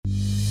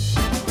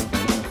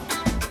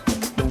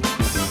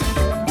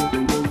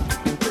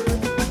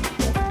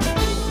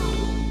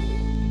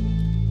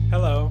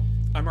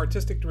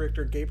Artistic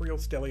Director Gabriel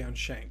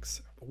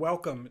Stelian-Shanks.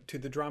 Welcome to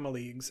the Drama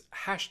League's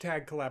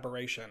Hashtag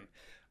Collaboration,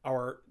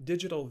 our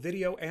digital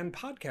video and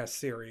podcast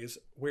series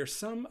where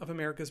some of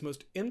America's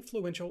most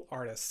influential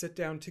artists sit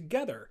down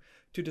together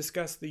to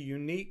discuss the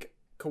unique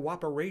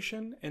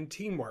cooperation and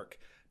teamwork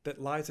that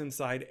lies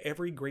inside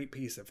every great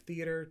piece of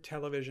theater,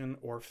 television,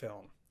 or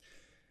film.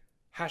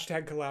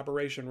 Hashtag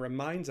Collaboration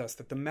reminds us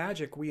that the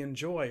magic we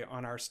enjoy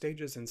on our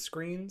stages and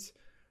screens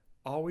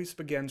always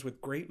begins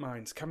with great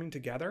minds coming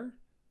together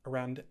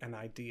around an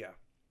idea.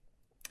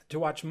 To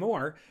watch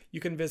more, you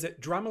can visit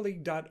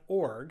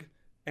dramaleague.org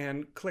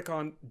and click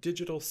on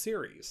Digital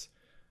Series,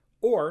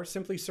 or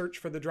simply search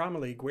for the Drama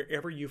League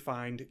wherever you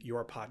find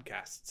your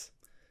podcasts.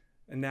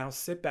 And now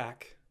sit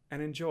back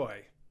and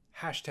enjoy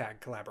Hashtag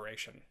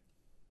Collaboration.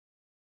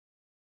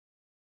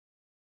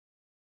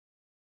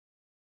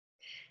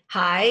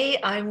 Hi,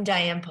 I'm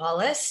Diane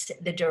Paulus,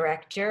 the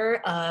director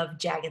of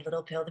Jagged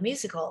Little Pill, the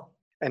musical.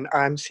 And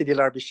I'm Sidi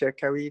Larbi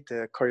Sherkawi,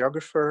 the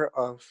choreographer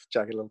of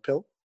Jagged Little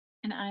Pill.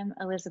 And I'm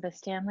Elizabeth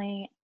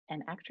Stanley,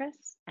 an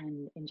actress,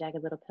 and in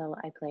Jagged Little Pill,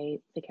 I play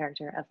the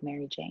character of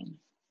Mary Jane.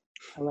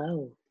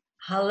 Hello.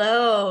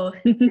 Hello.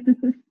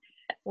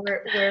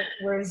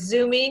 We're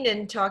zooming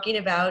and talking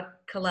about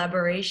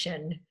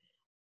collaboration.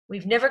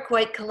 We've never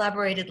quite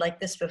collaborated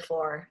like this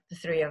before, the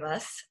three of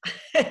us.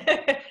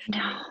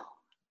 No,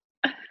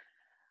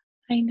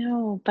 I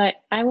know, but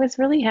I was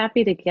really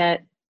happy to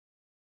get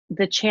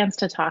the chance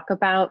to talk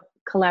about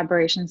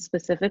collaboration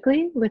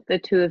specifically with the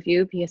two of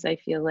you, because I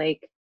feel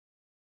like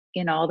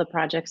in all the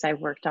projects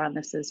I've worked on,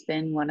 this has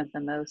been one of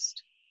the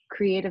most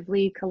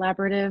creatively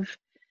collaborative.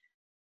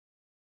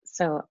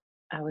 So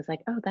I was like,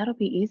 oh, that'll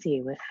be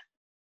easy with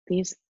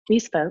these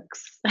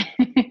folks.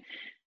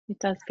 It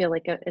does feel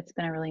like it's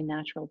been a really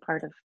natural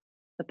part of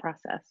the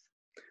process.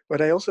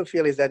 What I also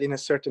feel is that in a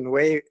certain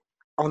way,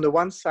 on the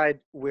one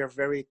side, we're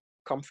very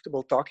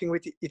comfortable talking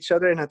with each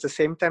other, and at the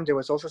same time there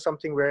was also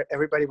something where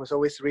everybody was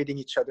always reading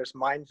each other's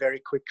mind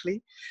very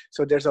quickly.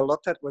 So there's a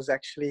lot that was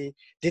actually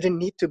didn't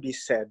need to be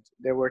said.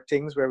 There were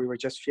things where we were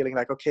just feeling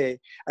like, okay,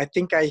 I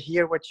think I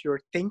hear what you're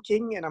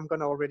thinking and I'm going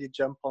to already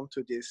jump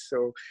onto this.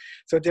 So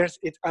there's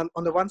it on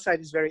the one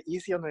side is very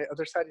easy, on the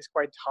other side is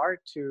quite hard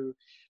to,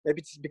 maybe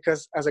it's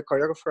because as a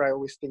choreographer I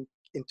always think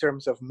in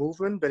terms of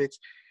movement, but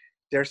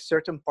there's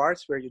certain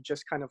parts where you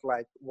just kind of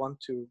like want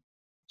to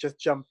just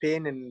jump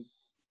in and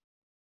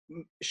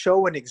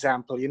show an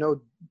example,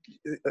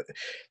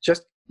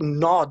 just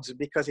nod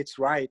because it's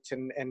right,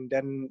 and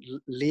then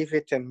leave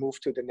it and move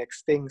to the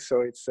next thing. So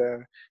it's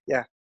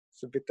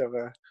it's a bit of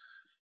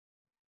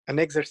an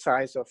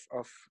exercise of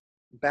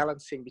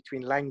balancing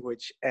between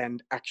language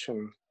and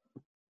action.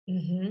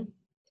 Mm-hmm.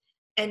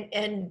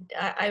 And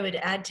I would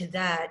add to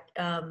that,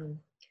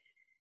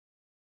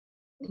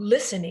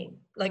 listening,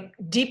 like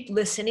deep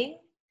listening.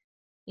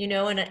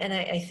 And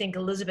I think,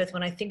 Elizabeth,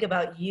 when I think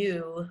about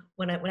you,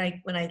 when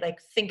I like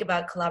think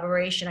about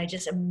collaboration, I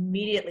just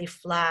immediately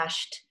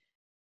flashed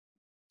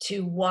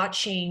to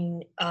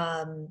watching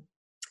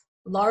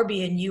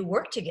Larbi and you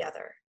work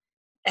together.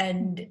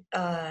 And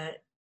I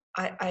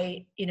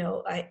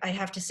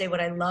have to say,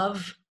 what I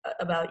love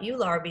about you,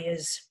 Larbi,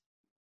 is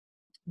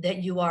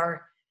that you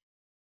are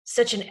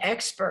such an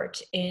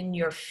expert in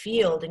your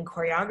field in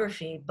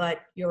choreography,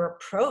 but your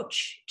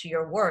approach to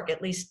your work,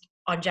 at least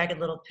on Jagged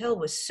Little Pill,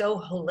 was so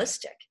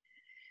holistic.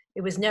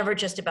 It was never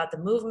just about the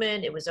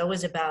movement. It was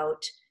always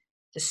about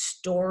the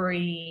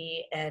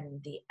story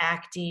and the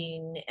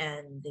acting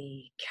and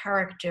the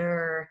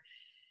character.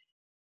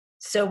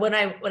 So when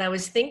I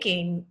was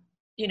thinking,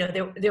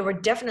 there were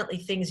definitely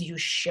things you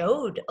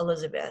showed,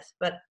 Elizabeth,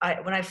 but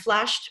when I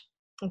flashed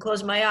and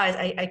closed my eyes,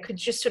 I could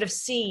just sort of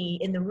see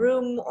in the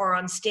room or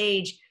on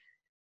stage,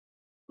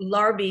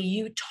 Larbi,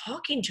 you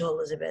talking to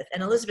Elizabeth,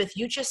 and Elizabeth,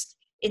 you just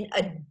in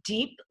a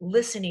deep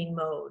listening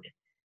mode,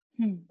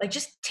 like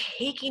just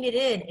taking it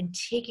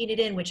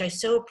in, which I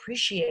so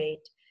appreciate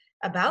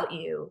about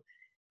you,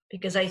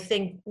 because I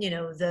think,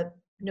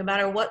 no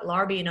matter what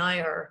Larbi and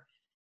I are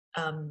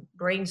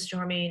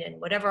brainstorming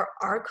and whatever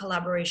our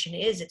collaboration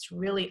is, it's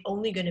really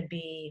only going to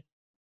be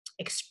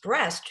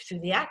expressed through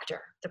the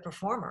actor, the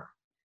performer.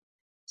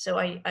 So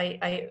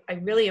I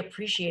really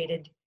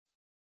appreciated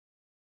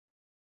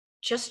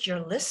just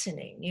your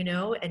listening,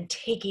 and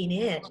taking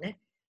in.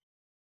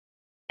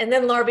 And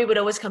then Larbi would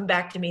always come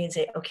back to me and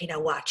say, okay, now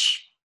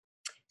watch.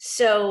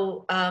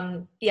 So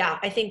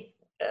I think,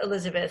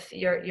 Elizabeth,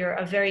 you're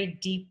a very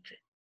deep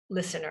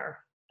listener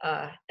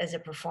as a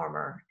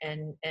performer,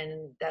 and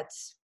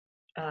that's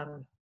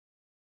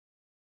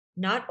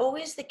not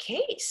always the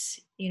case,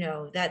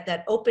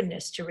 that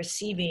openness to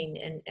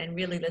receiving and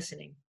really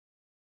listening.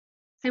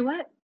 Say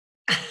what?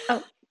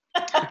 Oh.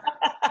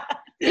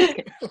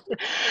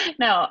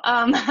 No,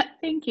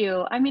 thank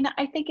you. I mean,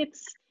 I think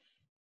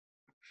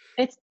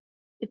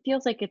it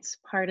feels like it's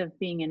part of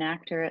being an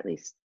actor, at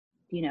least,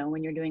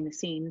 when you're doing the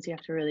scenes, you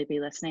have to really be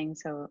listening.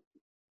 So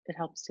it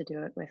helps to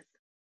do it with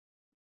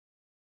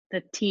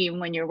the team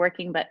when you're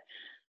working, but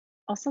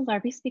also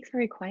Larbi speaks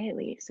very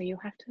quietly. So you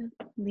have to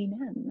lean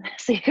in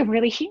so you can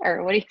really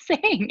hear what he's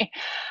saying.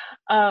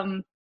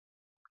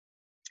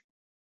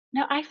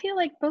 Now, I feel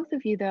like both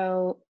of you,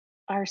 though,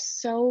 are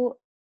so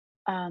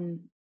um,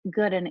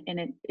 good, and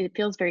it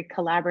feels very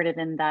collaborative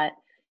in that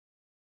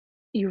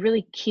you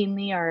really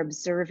keenly are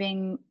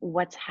observing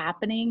what's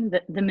happening,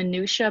 the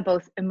minutia,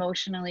 both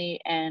emotionally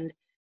and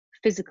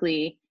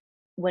physically,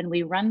 when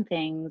we run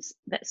things.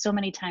 That so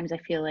many times I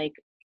feel like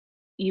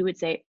you would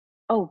say,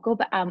 "Oh, go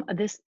back.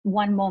 This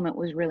one moment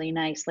was really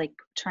nice. Like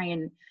try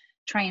and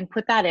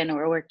put that in,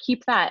 or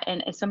keep that."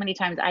 And so many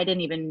times I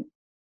didn't even,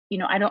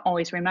 I don't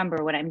always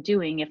remember what I'm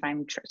doing if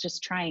I'm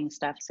just trying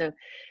stuff. So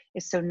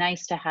it's so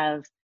nice to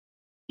have,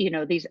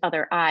 these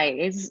other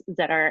eyes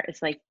that are,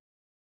 it's like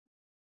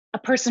a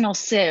personal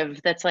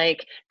sieve that's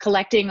like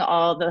collecting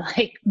all the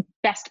like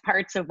best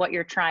parts of what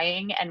you're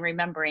trying and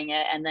remembering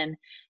it, and then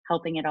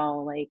helping it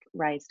all like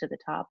rise to the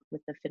top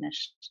with the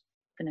finished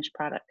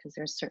product. Because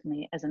there's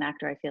certainly, as an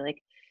actor, I feel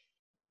like,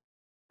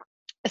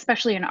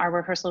 especially in our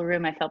rehearsal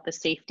room, I felt the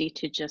safety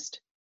to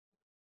just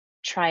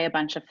try a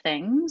bunch of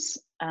things,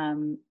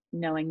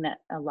 knowing that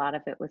a lot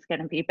of it was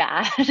going to be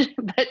bad,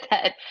 but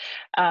that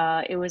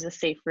it was a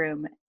safe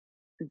room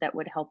that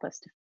would help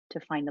us to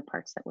find the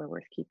parts that were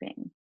worth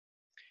keeping.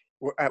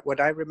 What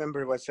I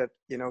remember was that,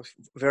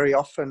 very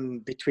often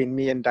between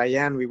me and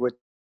Diane, we would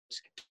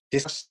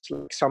discuss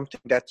like something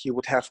that you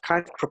would have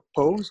kind of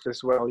proposed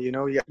as well.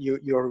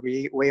 Your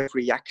way of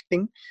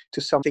reacting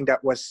to something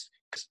that was,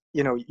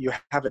 you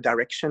have a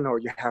direction, or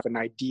you have an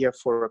idea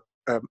for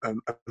a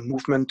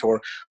movement,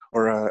 or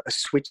a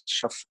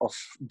switch of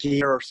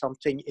gear or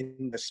something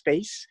in the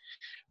space.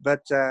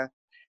 But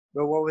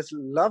what was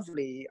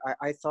lovely,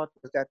 I thought,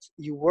 was that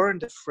you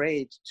weren't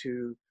afraid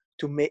to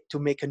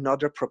make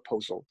another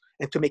proposal,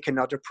 and to make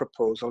another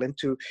proposal,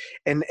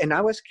 and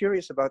I was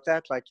curious about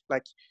that,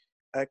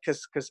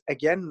 because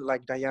again,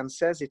 like Diane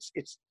says,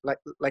 it's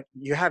like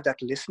you have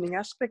that listening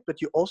aspect,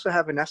 but you also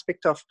have an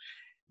aspect of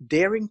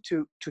daring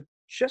to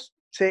just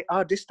say,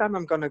 oh, this time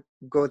I'm gonna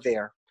go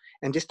there,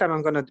 and this time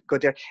I'm gonna go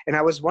there. And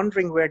I was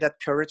wondering where that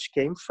courage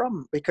came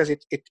from, because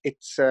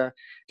it's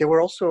there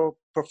were also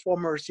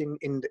performers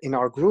in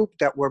our group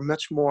that were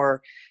much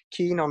more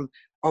keen on,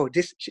 oh,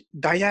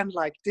 Diane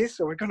like this,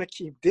 so we're gonna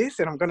keep this,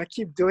 and I'm gonna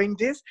keep doing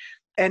this.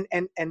 And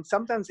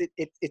sometimes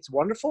it's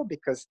wonderful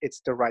because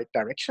it's the right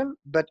direction,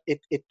 but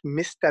it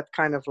missed that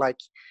kind of like,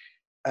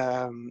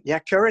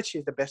 courage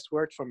is the best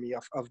word for me,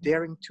 of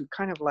daring to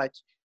kind of like,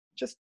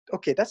 just,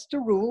 okay, that's the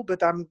rule,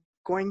 but I'm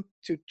going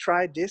to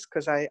try this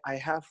because I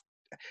have,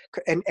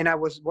 and I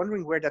was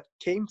wondering where that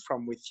came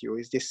from with you.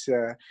 Is this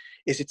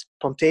is it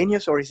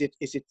spontaneous, or is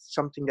it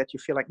something that you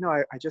feel like, no,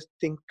 I just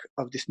think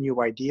of this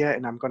new idea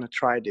and I'm going to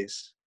try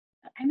this?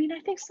 I mean, I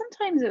think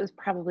sometimes it was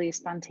probably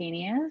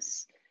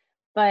spontaneous,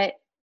 but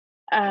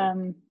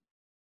other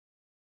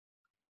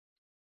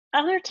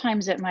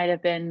times it might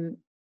have been,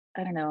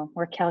 I don't know,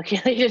 more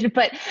calculated.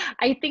 But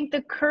I think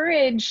the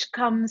courage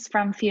comes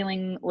from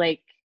feeling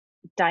like,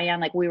 Diane,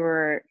 like we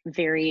were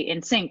very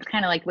in sync,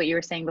 kind of like what you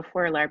were saying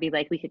before, Larbi,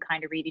 like we could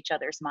kind of read each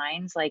other's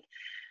minds. Like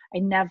I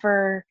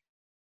never,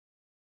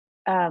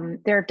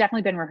 there have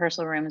definitely been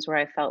rehearsal rooms where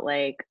I felt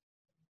like,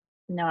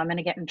 no, I'm going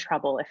to get in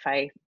trouble if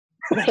I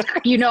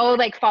like,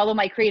 like follow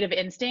my creative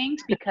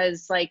instinct,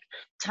 because like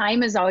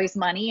time is always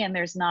money, and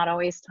there's not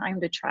always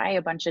time to try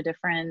a bunch of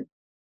different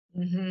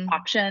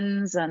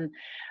options. And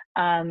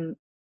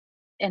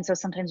so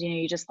sometimes,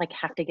 you just like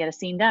have to get a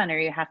scene done, or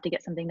you have to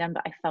get something done.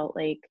 But I felt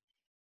like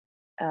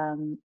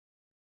the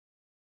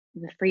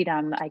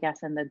freedom, I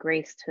guess, and the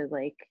grace to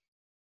like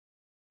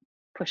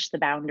push the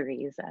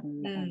boundaries.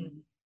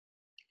 And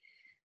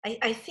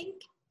I think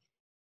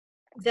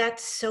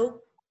that's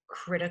so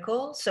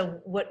critical.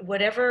 So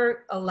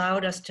whatever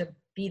allowed us to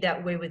be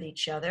that way with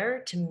each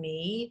other, to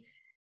me,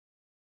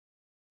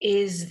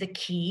 is the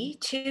key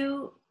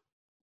to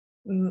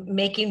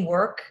making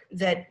work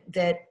that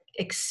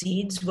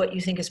exceeds what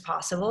you think is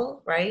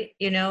possible, right?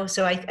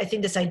 So I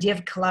think this idea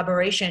of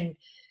collaboration,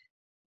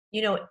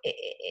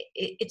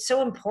 it's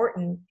so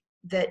important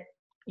that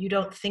you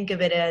don't think of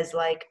it as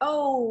like,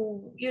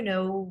 oh,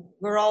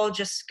 we're all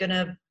just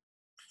gonna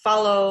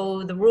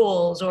follow the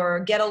rules or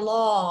get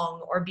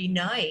along or be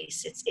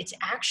nice. It's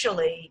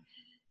actually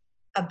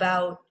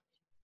about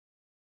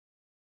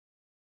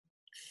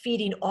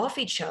feeding off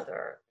each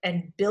other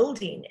and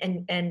building,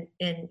 and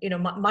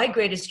my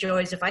greatest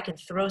joy is if I can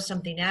throw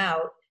something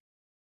out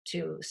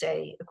to,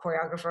 say, a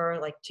choreographer,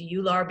 like to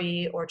you,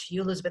 Larbi, or to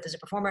you, Elizabeth, as a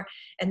performer,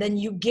 and then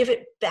you give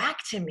it back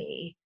to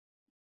me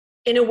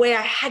in a way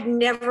I had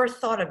never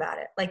thought about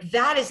it. Like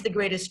that is the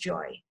greatest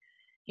joy.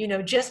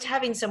 Just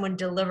having someone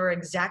deliver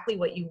exactly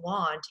what you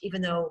want,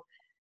 even though,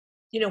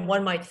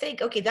 one might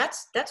think, okay,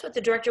 that's what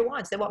the director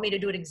wants. They want me to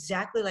do it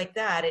exactly like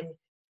that. And,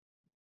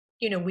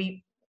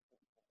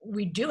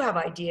 we do have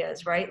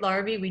ideas, right,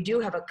 Larbi? We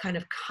do have a kind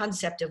of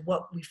concept of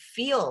what we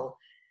feel,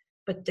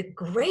 but the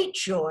great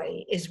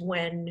joy is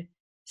when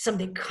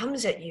something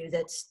comes at you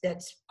that's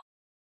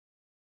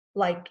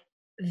like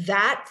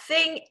that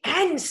thing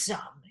and some,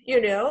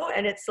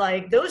 and it's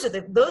like, those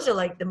are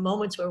like the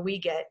moments where we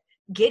get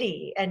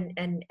giddy and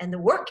the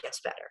work gets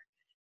better.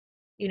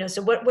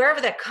 So wherever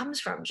that comes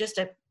from, just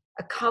a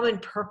a common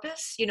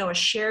purpose, a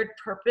shared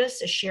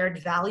purpose, a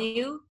shared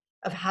value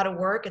of how to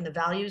work and the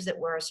values that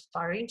we're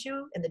aspiring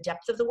to and the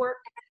depth of the work.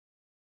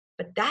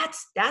 But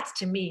that's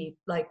to me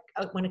like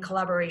when a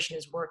collaboration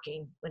is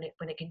working, when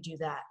it can do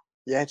that.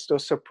 Yeah, it's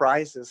those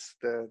surprises.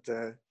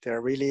 They're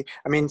really.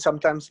 I mean,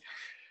 sometimes,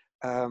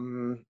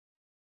 in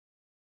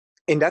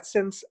that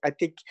sense, I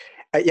think.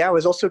 Yeah, I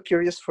was also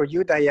curious for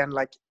you, Diane.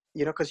 Like,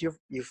 because you've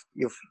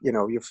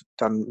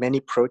done many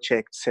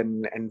projects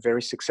and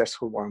very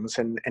successful ones,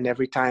 and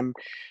every time,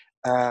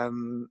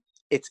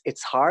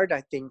 it's hard,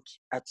 I think,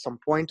 at some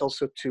point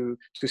also to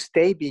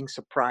stay being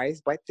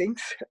surprised by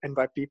things and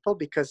by people,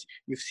 because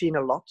you've seen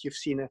a lot. You've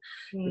seen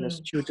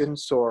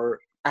students or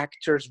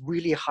actors,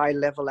 really high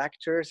level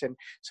actors, and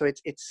so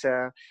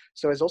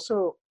so it's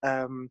also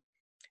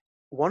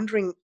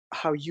wondering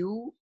how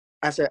you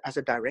as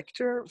a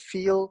director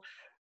feel,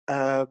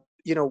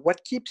 what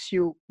keeps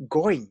you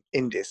going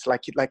in this,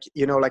 like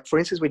for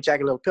instance with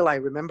Jagged Little Pill, I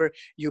remember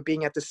you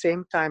being at the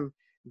same time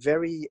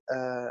very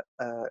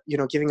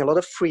giving a lot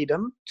of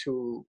freedom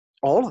to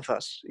all of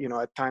us,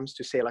 at times,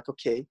 to say like,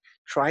 okay,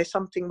 try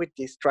something with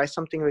this, try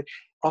something with,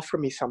 offer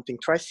me something,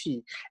 try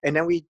see. And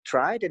then we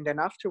tried, and then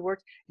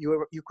afterward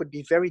you could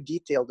be very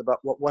detailed about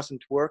what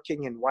wasn't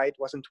working and why it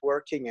wasn't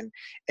working,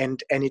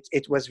 and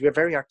it was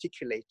very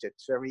articulated,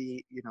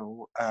 very,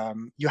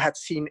 you had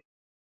seen,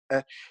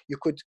 you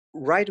could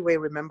right away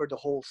remember the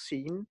whole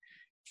scene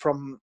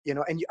from,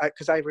 and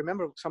because I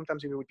remember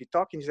sometimes we would be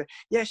talking, you say,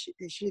 yeah,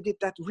 she did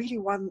that really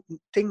one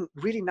thing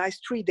really nice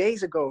 3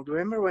 days ago.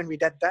 Remember when we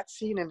did that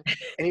scene? And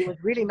it was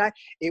really nice.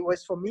 It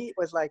was, for me, it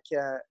was like,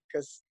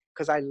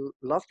 because I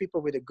love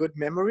people with a good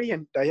memory,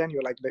 and Diane,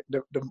 you're like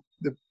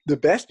the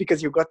best,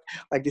 because you got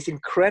like this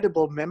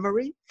incredible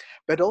memory,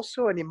 but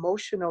also an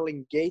emotional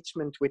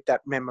engagement with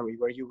that memory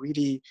where you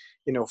really,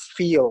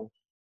 feel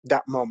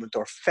that moment,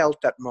 or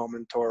felt that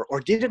moment, or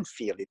didn't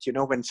feel it,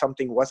 when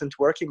something wasn't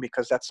working,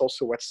 because that's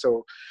also what's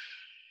so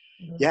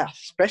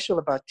special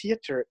about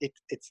theater.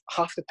 It's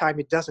half the time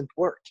it doesn't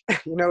work.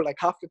 Like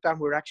half the time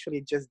we're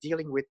actually just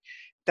dealing with,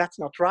 that's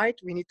not right,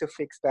 we need to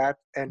fix that,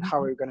 and how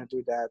are we going to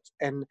do that?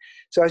 And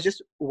so I was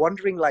just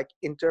wondering, like,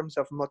 in terms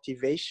of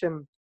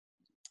motivation,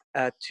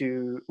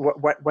 to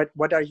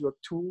what are your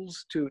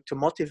tools to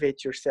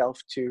motivate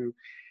yourself to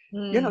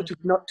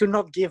to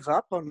not give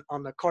up on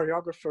a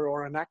choreographer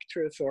or an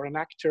actress or an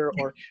actor,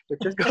 or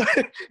but just go,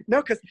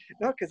 because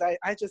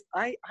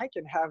I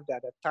can have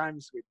that at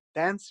times with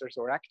dancers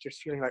or actors,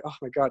 feeling like, oh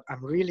my God,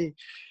 I'm really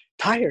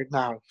tired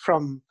now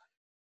from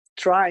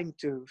trying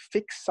to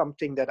fix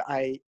something that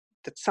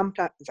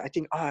sometimes I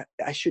think,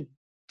 I should,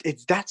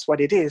 that's what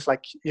it is,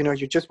 like,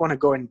 you just want to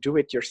go and do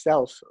it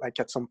yourself, like,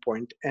 at some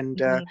point. And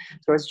so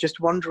I was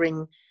just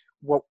wondering,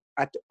 what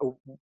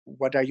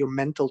are your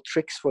mental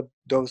tricks for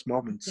those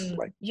moments?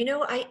 Like,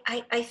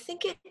 I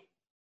think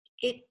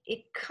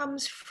it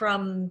comes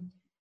from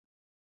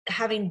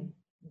having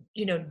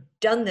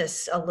done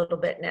this a little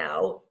bit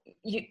now.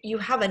 You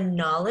have a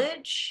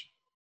knowledge,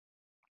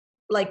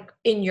 like,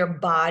 in your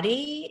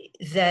body,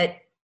 that,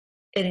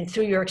 and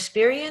through your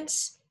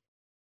experience,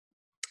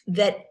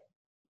 that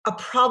a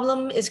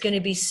problem is going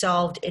to be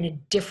solved in a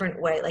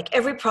different way. Like,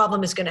 every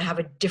problem is going to have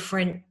a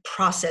different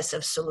process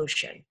of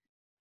solution,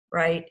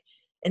 right?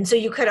 And so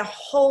you kind of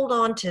hold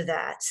on to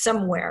that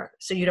somewhere,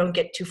 so you don't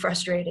get too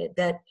frustrated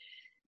that,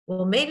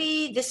 well,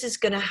 maybe this is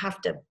going to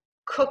have to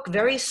cook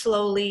very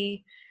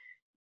slowly,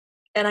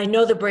 and I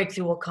know the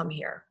breakthrough will come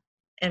here.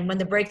 And when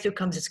the breakthrough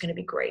comes, it's going to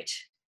be great.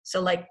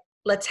 So, like,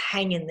 let's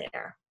hang in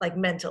there, like,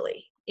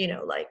 mentally,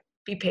 like,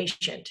 be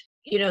patient,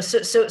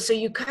 so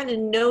you kind of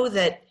know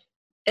that.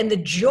 And the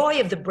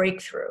joy of the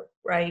breakthrough,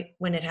 right,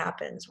 when it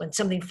happens, when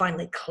something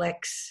finally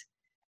clicks,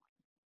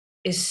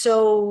 is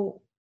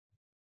so,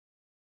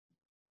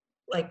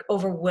 like,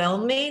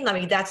 overwhelming. I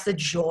mean, that's the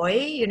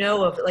joy,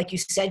 of, like you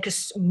said,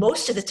 because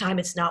most of the time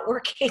it's not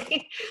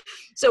working.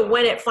 So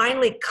when it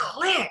finally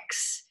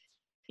clicks,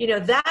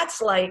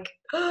 that's like,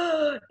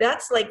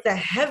 that's like the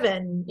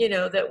heaven,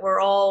 that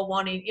we're all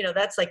wanting,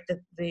 that's like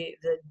the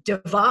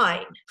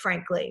divine,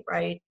 frankly,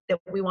 right, that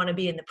we want to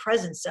be in the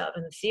presence of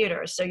in the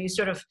theater. So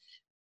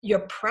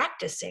you're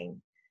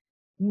practicing,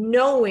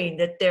 knowing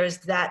that there's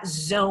that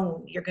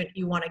zone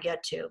you want to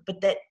get to. But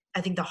that,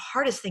 I think the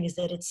hardest thing is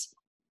that it's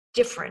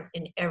different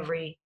in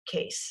every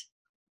case,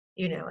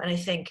 and I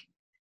think,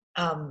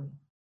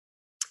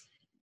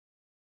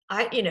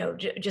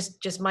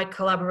 just my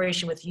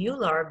collaboration with you,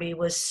 Larbi,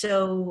 was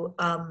so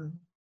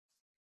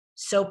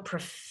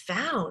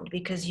profound,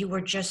 because you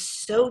were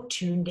just so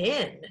tuned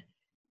in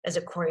as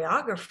a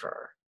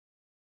choreographer.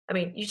 I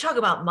mean, you talk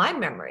about my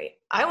memory.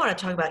 I want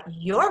to talk about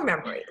your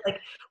memory. Like,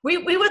 we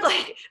would,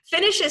 like,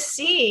 finish a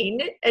scene,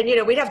 and,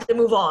 we'd have to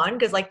move on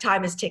because, like,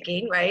 time is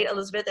ticking, right,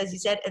 Elizabeth, as you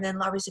said. And then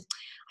Larbi said,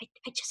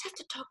 I just have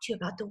to talk to you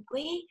about the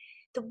way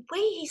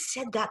he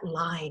said that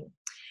line.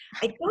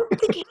 I don't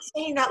think he's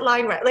saying that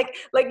line right.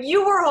 Like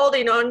you were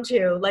holding on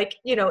to, like,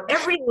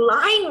 every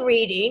line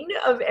reading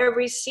of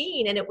every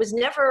scene, and it was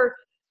never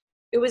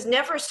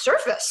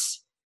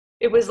surface.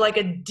 it was like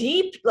a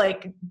deep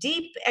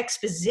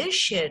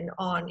exposition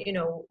on, you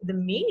know, the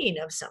meaning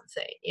of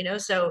something, you know.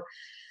 So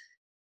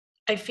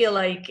I feel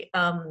like,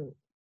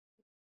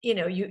 you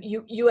know,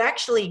 you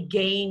actually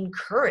gain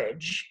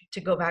courage, to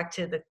go back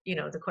to the, you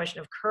know, the question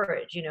of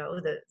courage, you know,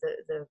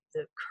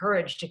 the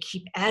courage to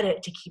keep at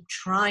it, to keep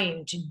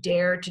trying, to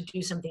dare to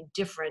do something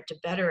different, to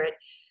better it.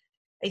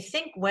 I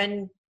think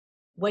when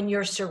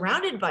you're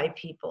surrounded by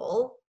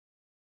people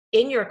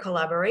in your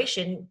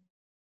collaboration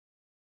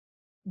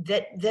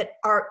that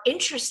are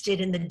interested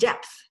in the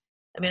depth.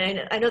 I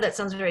mean, I know that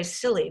sounds very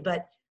silly,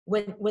 but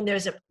when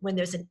there's a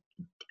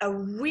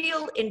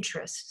real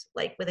interest,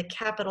 like with a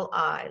capital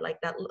I,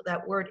 like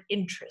that word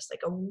interest,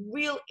 like a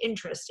real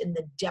interest in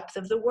the depth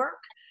of the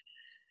work,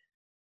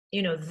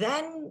 you know,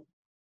 then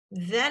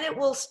it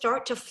will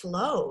start to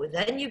flow.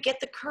 Then you get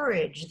the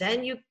courage.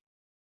 Then you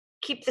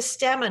keep the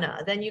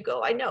stamina. Then you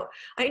go, I know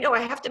I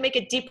have to make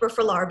it deeper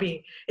for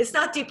Larbi. It's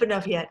not deep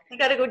enough yet. You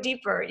got to go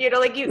deeper. You know,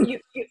 like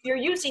you're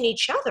using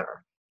each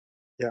other.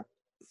 Yeah,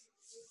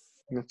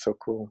 that's so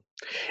cool.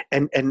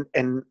 And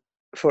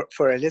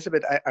for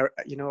Elizabeth,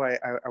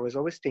 I was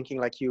always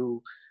thinking, like,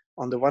 you,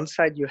 on the one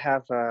side you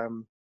have,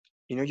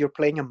 you're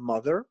playing a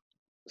mother,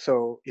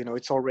 so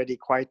it's already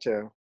quite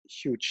a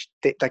huge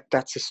like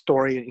that's a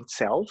story in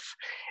itself,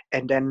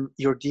 and then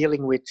you're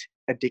dealing with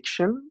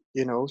addiction,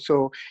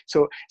 so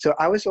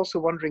I was also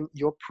wondering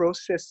your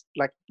process,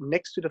 like,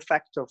 next to the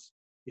fact of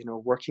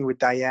working with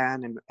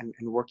Diane and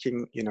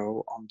working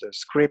on the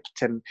script,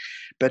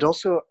 but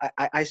also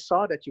I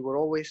saw that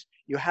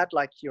you had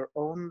like your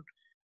own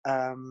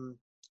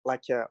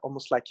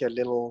almost like a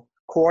little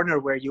corner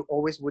where you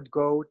always would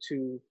go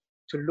to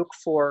look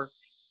for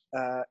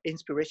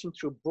inspiration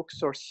through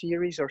books or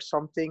series or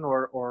something,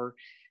 or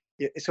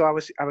so I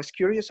was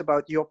curious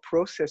about your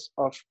process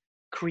of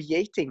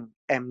creating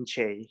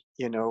MJ,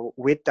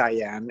 with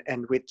Diane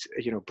and with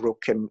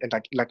Brooke and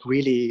like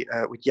really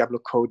with Diablo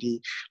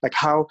Cody, like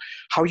how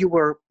you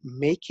were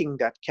making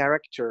that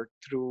character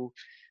through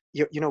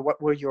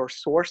what were your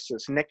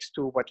sources next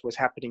to what was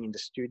happening in the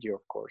studio,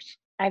 of course.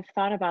 I've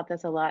thought about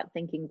this a lot,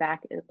 thinking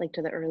back like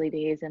to the early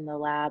days in the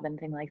lab and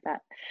things like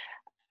that.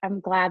 I'm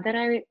glad that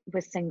I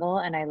was single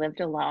and I lived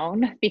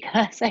alone,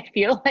 because I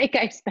feel like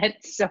I spent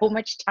so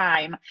much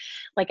time.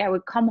 Like I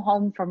would come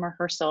home from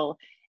rehearsal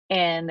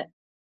and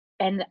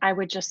I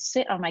would just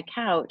sit on my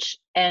couch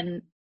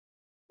and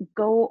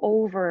go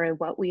over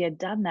what we had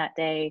done that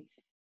day.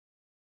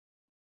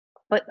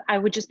 But I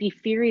would just be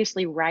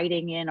furiously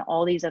writing in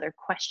all these other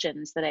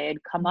questions that I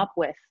had come up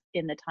with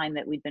in the time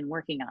that we'd been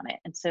working on it.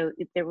 And so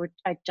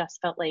I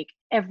just felt like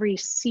every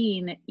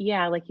scene,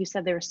 yeah, like you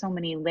said, there were so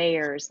many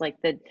layers, like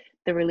the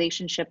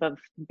relationship of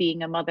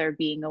being a mother,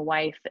 being a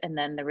wife, and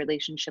then the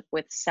relationship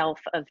with self,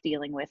 of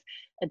dealing with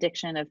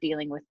addiction, of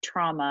dealing with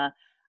trauma.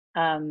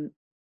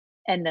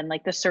 And then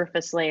like the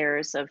surface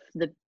layers of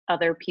the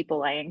other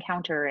people I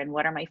encounter and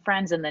what are my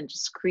friends, and then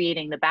just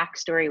creating the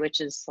backstory,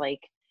 which is like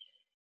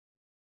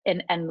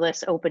an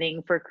endless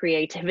opening for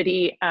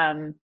creativity.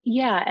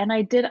 Yeah, and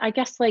I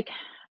guess like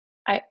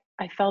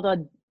I felt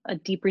a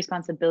deep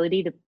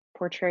responsibility to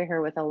portray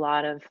her with a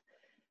lot of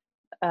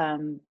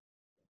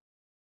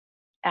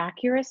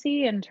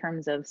accuracy in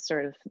terms of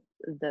sort of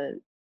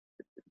the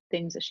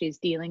things that she's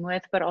dealing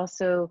with, but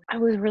also I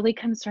was really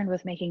concerned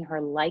with making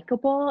her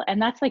likable. And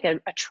that's like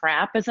a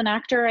trap as an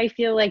actor. I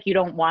feel like you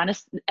don't want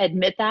to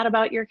admit that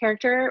about your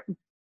character,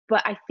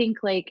 but I think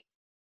like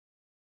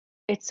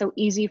it's so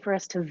easy for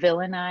us to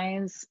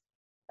villainize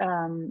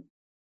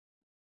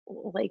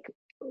like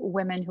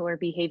women who are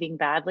behaving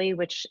badly,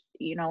 which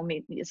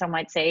maybe some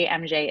might say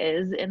MJ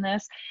is in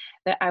this,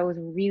 that I was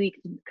really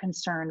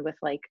concerned with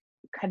like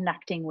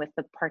connecting with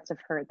the parts of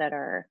her that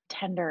are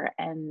tender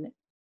and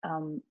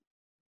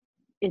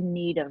in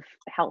need of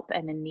help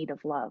and in need of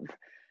love.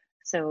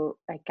 So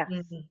I guess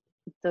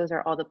those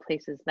are all the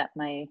places that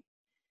my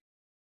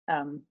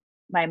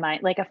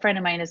mind, like a friend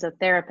of mine is a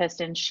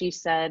therapist, and she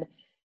said,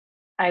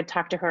 I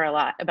talked to her a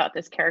lot about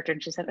this character,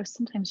 and she said, oh,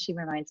 sometimes she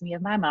reminds me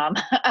of my mom.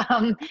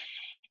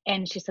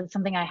 And she said,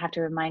 something I have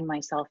to remind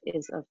myself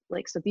is of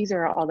like, so these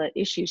are all the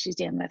issues she's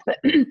dealing with, but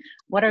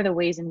what are the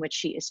ways in which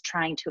she is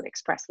trying to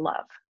express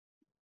love?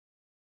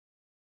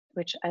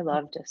 Which I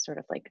loved as sort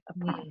of like a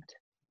prompt.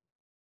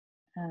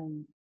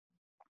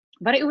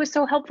 But it was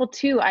so helpful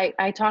too.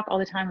 I talk all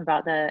the time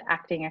about the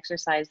acting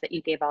exercise that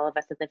you gave all of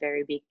us at the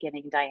very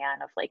beginning,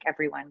 Diane, of like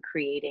everyone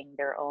creating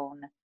their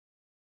own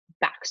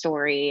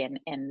backstory.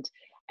 And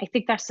I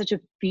think that's such a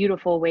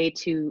beautiful way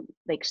to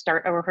like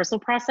start a rehearsal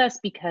process,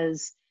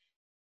 because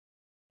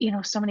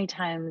so many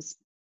times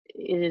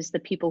it is the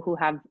people who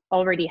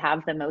already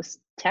have the most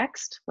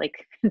text, like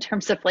in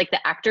terms of like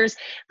the actors,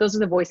 those are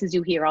the voices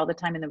you hear all the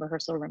time in the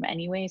rehearsal room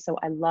anyway. So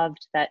I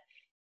loved that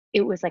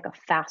it was like a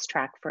fast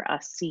track for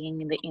us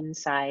seeing the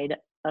inside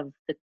of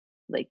the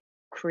like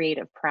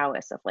creative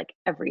prowess of like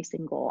every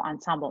single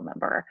ensemble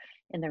member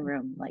in the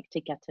room, like to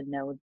get to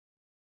know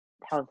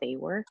how they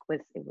work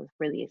it was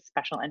really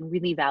special and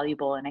really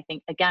valuable. And I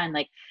think again,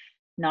 like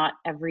not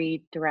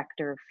every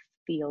director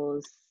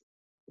feels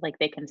like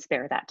they can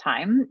spare that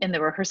time in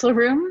the rehearsal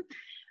room.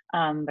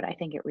 But I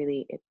think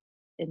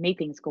it made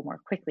things go more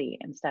quickly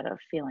instead of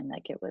feeling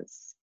like it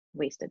was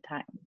wasted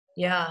time.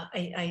 Yeah,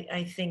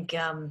 I think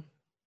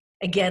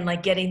again,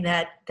 like getting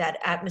that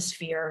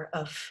atmosphere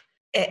of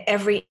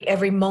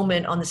every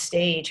moment on the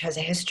stage has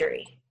a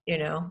history, you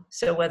know.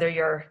 So whether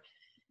you're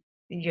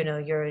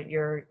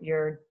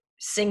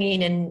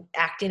singing and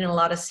acting in a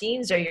lot of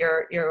scenes, or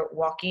you're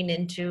walking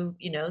into,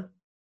 you know,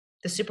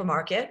 the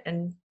supermarket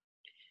and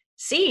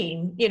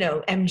seeing, you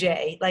know,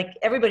 MJ, like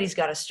everybody's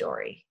got a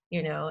story,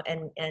 you know,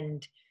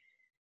 and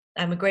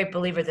I'm a great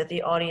believer that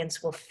the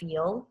audience will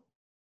feel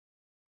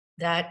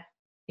that,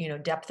 you know,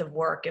 depth of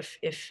work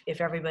if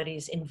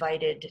everybody's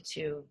invited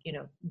to, you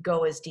know,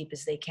 go as deep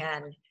as they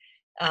can.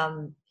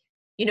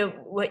 You know,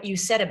 what you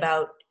said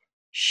about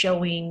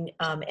showing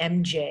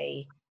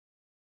MJ,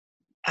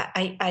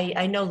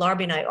 I know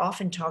Larbi and I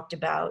often talked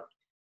about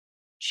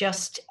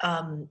just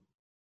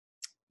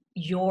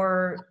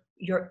your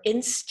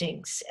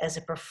instincts as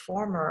a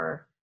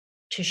performer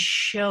to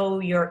show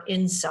your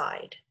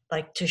inside,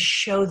 like to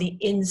show the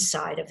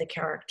inside of the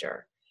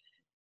character.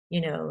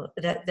 You know,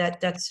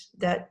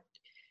 that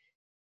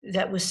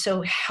was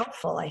so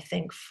helpful, I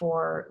think,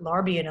 for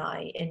Larbi and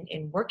I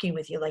in working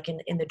with you, like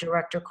in the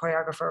director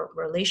choreographer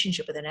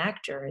relationship with an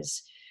actor.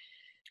 Is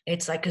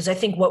it's like, because I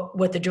think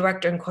what the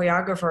director and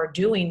choreographer are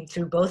doing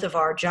through both of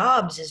our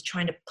jobs is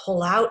trying to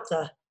pull out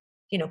the,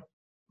 you know,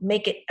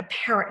 make it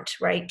apparent,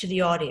 right, to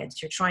the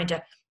audience. You're trying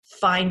to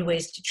find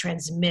ways to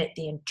transmit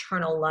the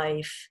internal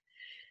life,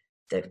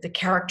 the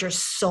character's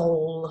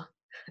soul,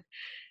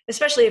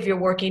 especially if you're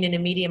working in a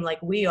medium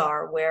like we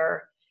are,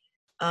 where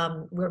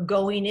we're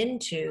going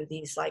into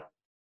these like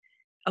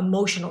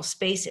emotional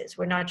spaces.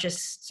 We're not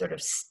just sort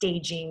of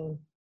staging,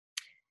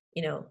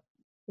 you know,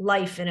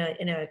 life in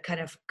a kind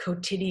of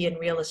quotidian,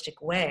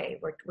 realistic way.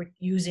 We're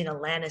using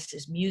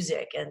Alanis's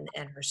music and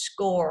her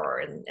score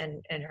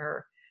and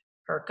her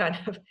kind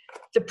of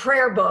the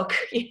prayer book,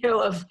 you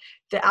know, of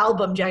the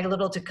album Jagged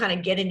Little, to kind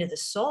of get into the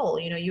soul.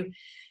 You know, you're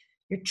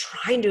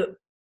trying to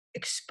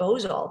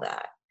expose all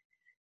that.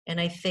 And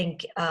I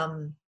think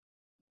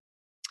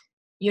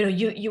you know,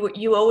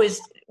 you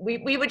always,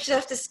 we would just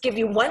have to give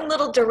you one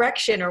little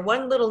direction or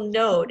one little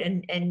note,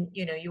 and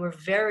you know, you were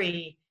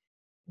very,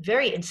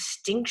 very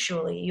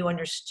instinctually, you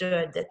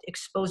understood that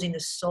exposing the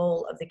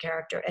soul of the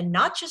character, and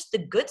not just the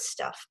good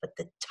stuff, but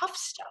the tough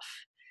stuff,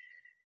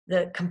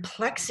 the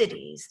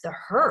complexities, the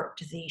hurt,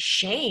 the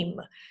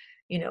shame,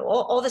 you know,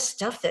 all the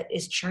stuff that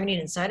is churning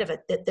inside of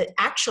it, that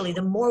actually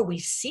the more we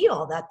see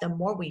all that, the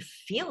more we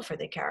feel for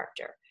the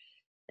character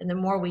and the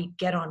more we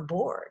get on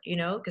board, you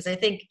know. Because I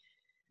think,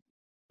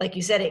 like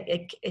you said,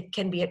 it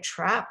can be a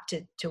trap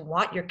to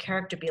want your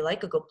character to be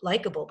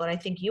likable, but I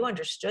think you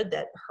understood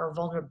that her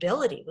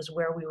vulnerability was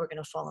where we were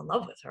going to fall in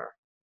love with her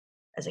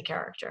as a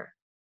character.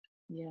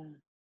 Yeah.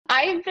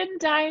 I've been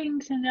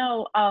dying to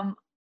know,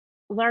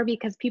 Larbi,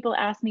 because people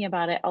ask me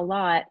about it a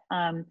lot.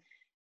 And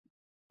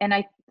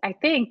I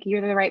think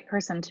you're the right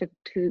person to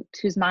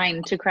whose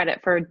mind to credit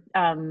for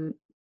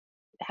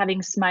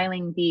having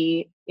Smiling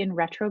be in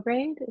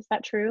retrograde. Is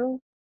that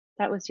true?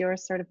 That was your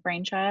sort of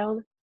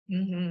brainchild?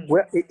 Mm-hmm.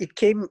 Well, it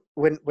came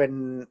when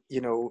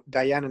you know,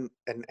 Diane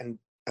and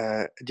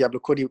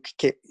Diablo Cody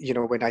came, you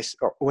know, when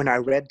I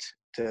read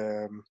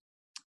the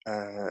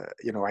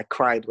you know, I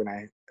cried when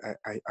I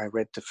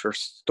read the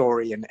first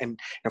story, and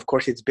of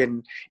course it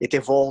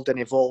evolved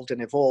and evolved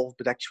and evolved,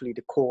 but actually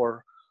the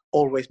core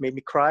always made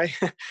me cry.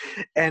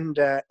 and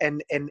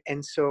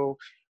so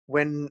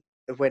when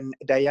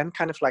Diane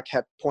kind of like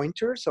had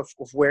pointers of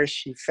where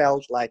she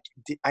felt like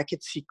I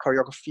could see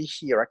choreography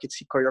here, I could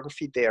see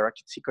choreography there, I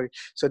could see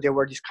so there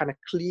were these kind of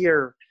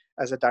clear,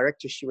 as a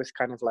director, she was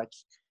kind of like,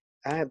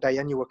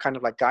 Diane, you were kind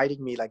of like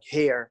guiding me, like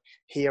here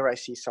I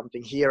see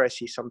something, here I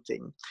see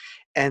something,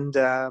 and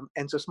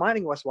so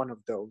Smiling was one of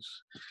those,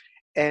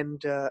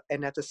 and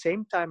at the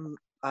same time,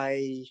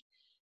 I,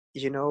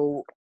 you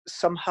know,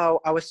 somehow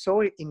I was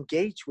so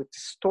engaged with the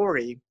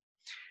story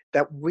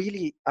that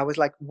really I was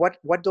like, what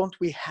don't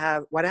we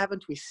have? What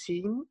haven't we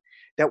seen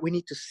that we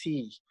need to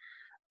see?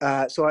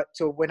 So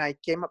when I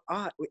came up,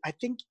 I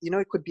think, you know,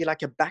 it could be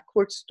like a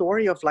backward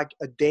story of like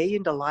a day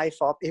in the life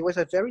of. It was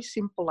a very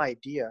simple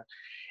idea,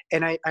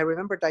 and I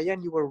remember,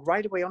 Diane, you were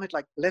right away on it,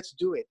 like, let's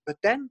do it. But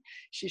then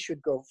she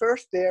should go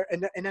first there,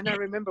 and then I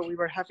remember we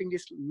were having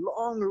these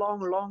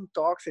long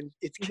talks, and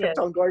it kept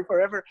on going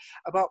forever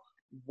about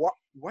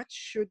what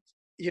should,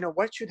 you know,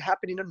 what should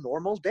happen in a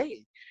normal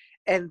day.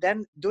 And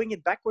then doing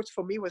it backwards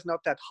for me was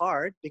not that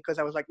hard, because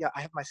I was like, yeah,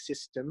 I have my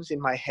systems in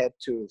my head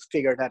to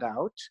figure that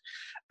out.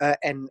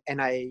 And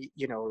I,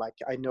 you know, like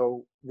I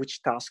know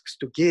which tasks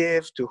to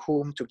give, to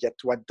whom, to get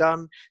what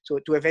done. So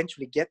to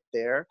eventually get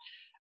there.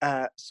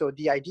 So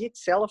the idea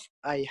itself,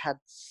 I had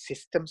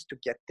systems to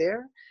get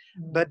there,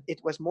 but it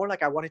was more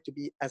like I wanted to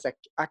be as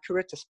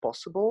accurate as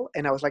possible.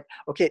 And I was like,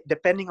 okay,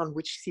 depending on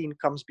which scene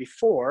comes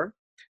before.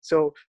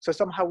 So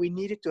somehow we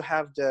needed to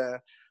have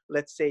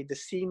let's say the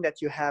scene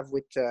that you have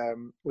with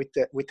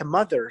the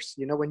mothers,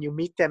 you know, when you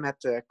meet them at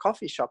the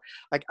coffee shop.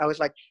 Like I was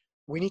like,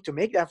 we need to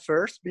make that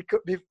first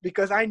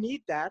because I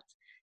need that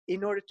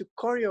in order to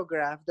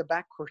choreograph the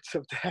backwards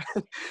of that.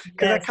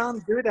 Because I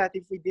can't do that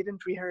if we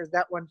didn't rehearse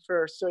that one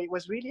first. So it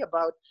was really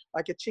about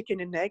like a chicken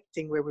and egg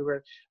thing where we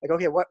were like,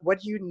 okay, what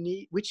do you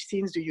need? Which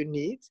scenes do you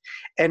need?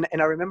 And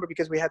I remember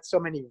because we had so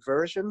many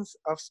versions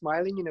of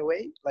Smiling in a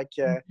way, like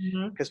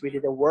because we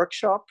did a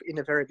workshop in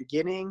the very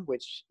beginning,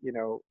 which, you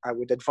know, I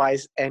would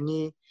advise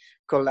any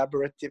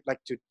collaborative like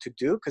to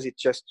do, because it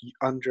just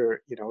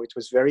under, you know, it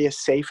was very a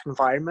safe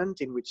environment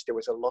in which there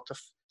was a lot of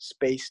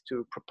space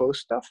to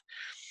propose stuff.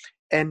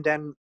 And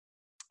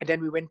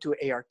then we went to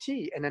ART,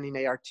 and then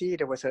in ART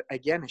there was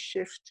again a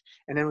shift,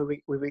 and then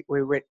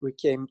we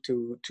came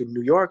to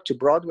New York, to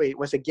Broadway. It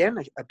was again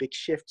a big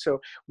shift,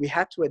 so we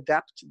had to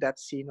adapt that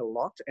scene a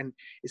lot. And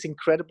it's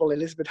incredible,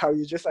 Elizabeth, how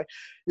you just like,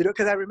 you know,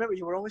 because I remember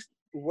you were always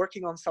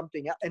working on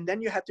something else, and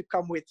then you had to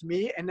come with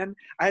me, and then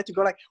I had to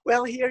go like,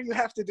 well, here you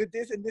have to do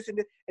this and this and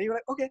this, and you're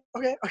like, okay,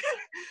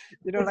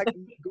 you know, like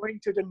going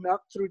through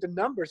the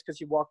numbers,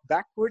 because you walk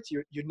backwards,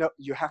 you know,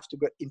 you have to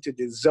go into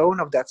the zone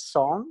of that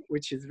song,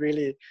 which is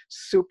really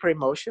super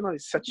emotional.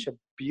 It's such a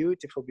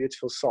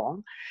beautiful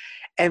song.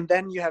 And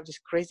then you have this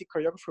crazy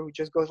choreographer who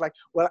just goes like,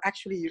 well,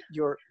 actually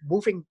you're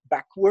moving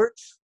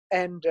backwards.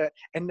 And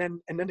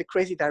then the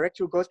crazy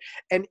director goes,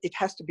 and it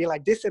has to be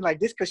like this and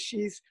like this, because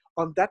she's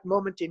on that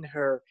moment in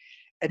her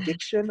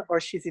addiction, or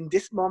she's in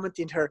this moment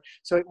in her.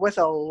 So it was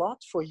a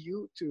lot for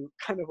you to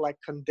kind of like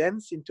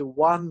condense into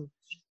one,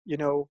 you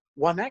know,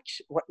 one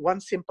action, one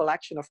simple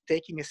action of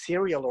taking a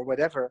cereal or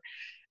whatever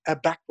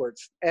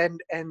backwards.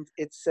 And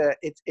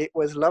it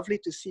was lovely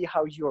to see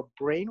how your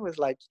brain was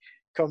like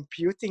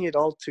computing it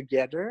all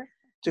together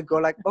to go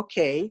like,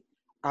 okay,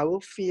 I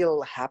will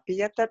feel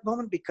happy at that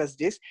moment because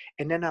this,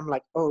 and then I'm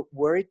like, oh,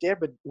 worried there,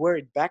 but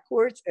worried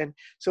backwards. And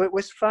so it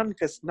was fun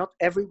because not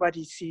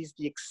everybody sees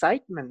the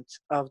excitement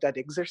of that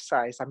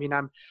exercise. I mean,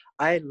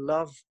 I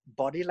love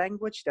body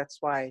language. That's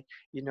why,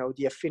 you know,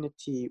 the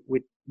affinity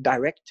with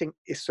directing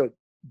is so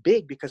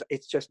big, because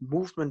it's just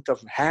movement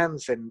of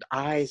hands and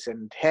eyes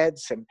and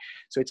heads. And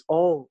so it's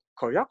all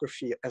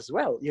choreography as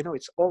well. You know,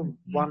 it's all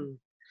one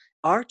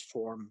art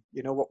form,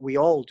 you know, what we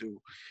all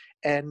do.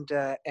 And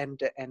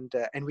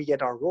we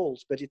get our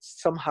roles, but it's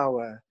somehow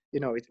you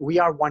know, we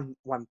are one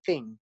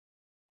thing.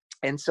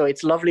 And so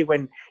it's lovely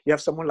when you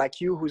have someone like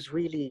you who's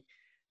really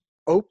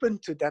open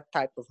to that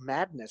type of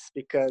madness,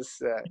 because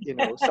you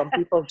know, some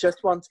people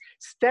just want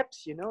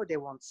steps, you know, they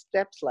want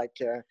steps like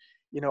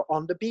you know,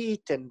 on the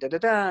beat and da da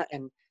da.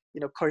 And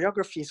you know,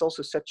 choreography is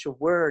also such a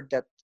word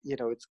that, you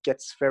know, it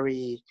gets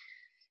very,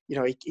 you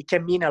know, it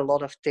can mean a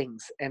lot of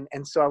things.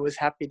 And so I was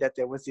happy that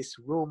there was this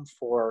room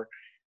for,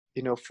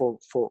 you know,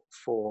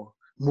 for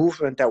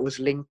movement that was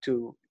linked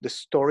to the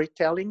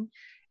storytelling,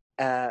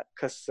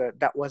 because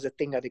that was the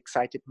thing that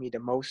excited me the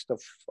most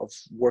of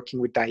working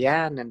with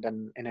Diane, and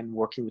then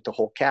working with the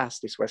whole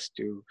cast. This was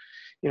to,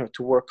 you know,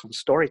 to work on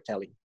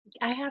storytelling.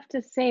 I have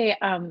to say,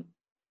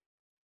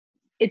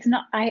 it's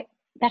not,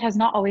 that has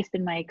not always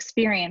been my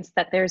experience,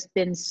 that there's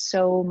been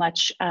so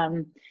much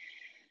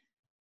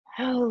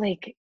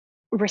like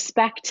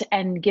respect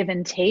and give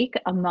and take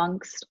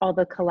amongst all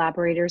the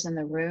collaborators in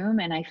the room.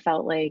 And I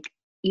felt like,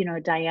 you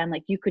know, Diane,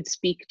 like you could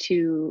speak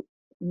to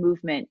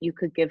movement, you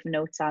could give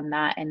notes on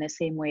that in the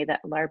same way that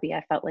Larbi,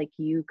 I felt like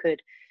you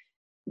could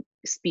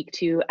speak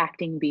to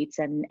acting beats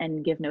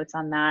and give notes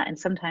on that. And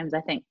sometimes I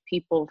think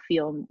people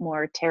feel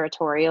more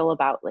territorial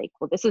about like,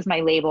 well, this is my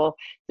label,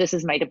 this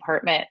is my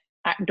department,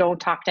 don't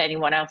talk to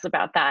anyone else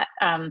about that.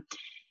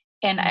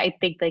 And I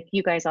think like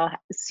you guys all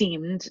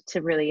seemed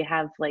to really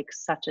have like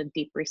such a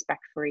deep respect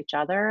for each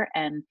other,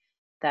 and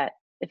that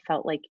it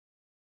felt like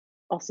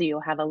also you'll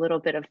have a little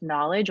bit of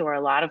knowledge or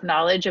a lot of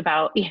knowledge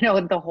about, you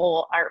know, the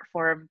whole art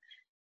form,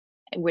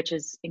 which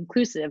is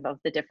inclusive of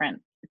the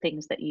different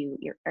things that you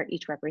are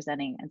each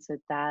representing. And so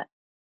that,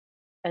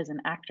 as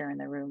an actor in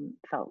the room,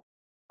 felt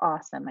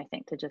awesome, I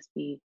think, to just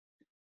be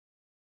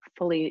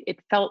fully, it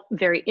felt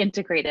very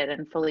integrated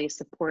and fully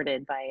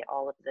supported by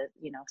all of the,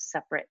 you know,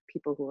 separate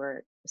people who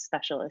are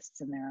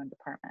specialists in their own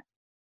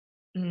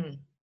department.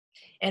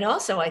 And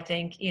also, I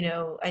think, you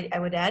know, I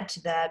would add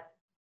to that,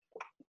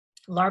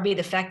 Larbi,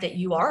 the fact that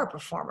you are a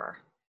performer.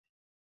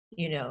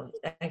 You know,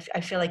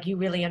 I feel like you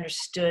really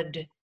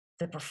understood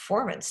the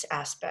performance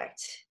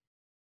aspect,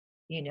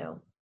 you know,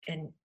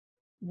 and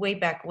way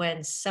back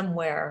when,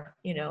 somewhere,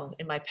 you know,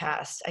 in my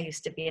past, I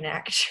used to be an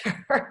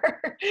actor.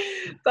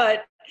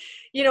 But,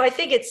 you know, I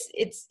think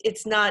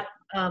it's not,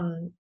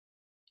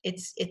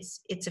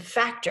 it's a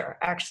factor,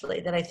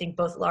 actually, that I think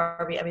both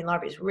Larbi, I mean,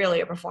 Larbi is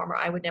really a performer.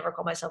 I would never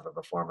call myself a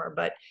performer,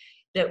 but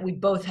that we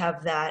both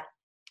have that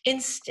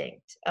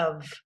instinct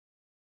of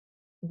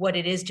what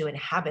it is to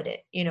inhabit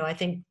it, you know. I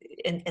think,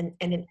 and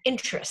an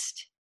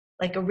interest,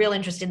 like a real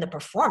interest in the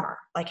performer,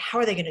 like how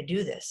are they going to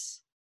do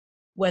this?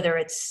 Whether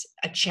it's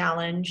a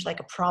challenge, like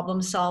a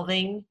problem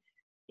solving,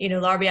 you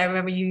know, Larbi, I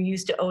remember you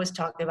used to always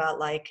talk about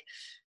like,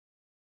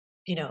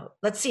 you know,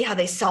 let's see how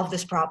they solve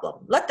this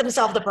problem. Let them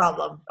solve the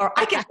problem. Or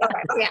I can,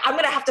 okay, I'm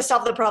going to have to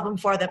solve the problem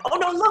for them. Oh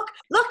no,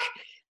 look,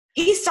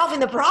 he's solving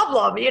the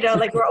problem,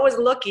 like we're always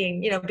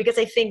looking, because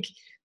I think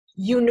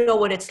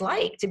what it's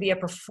like to be a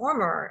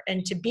performer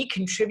and to be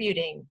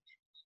contributing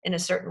in a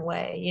certain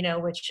way,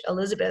 which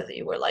Elizabeth,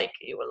 you were like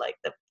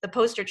the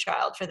poster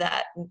child for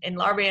that. And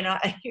Larbi and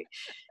I,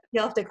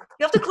 you'll have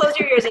to close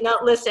your ears and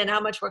not listen how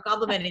much we're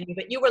complimenting you,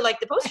 but you were like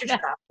the poster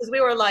child, because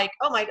we were like,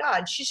 oh my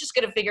God, she's just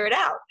going to figure it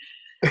out.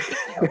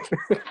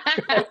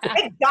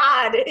 Thank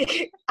God.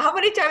 How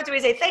many times do we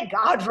say, thank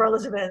God for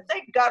Elizabeth?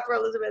 Thank God for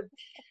Elizabeth.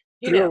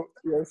 True.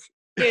 Yes.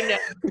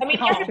 I mean,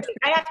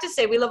 I have to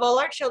say, we love all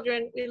our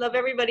children. We love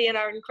everybody in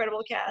our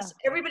incredible cast.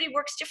 Everybody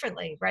works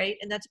differently, right?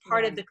 And that's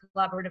part of the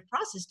collaborative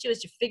process too, is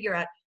to figure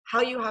out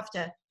how you have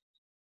to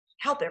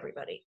help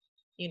everybody,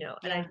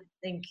 and I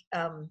think,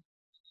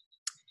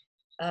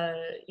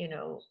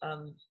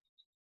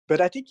 but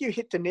I think you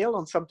hit the nail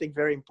on something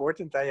very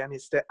important, Diane.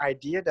 It's the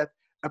idea that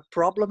a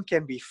problem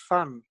can be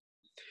fun.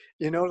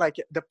 Like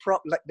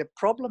the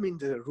problem in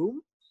the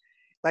room,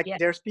 like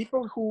there's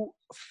people who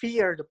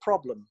fear the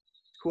problem,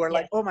 who are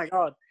like, oh my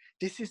God,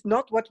 this is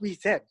not what we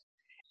said.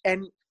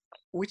 And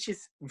which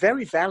is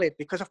very valid,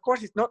 because of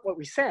course it's not what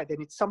we said,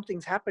 and it's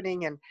something's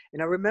happening. And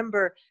I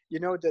remember,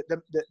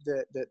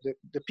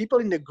 the people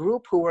in the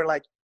group who were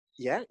like,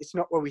 yeah, it's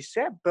not what we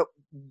said, but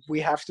we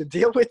have to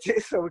deal with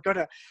this. So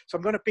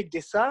I'm gonna pick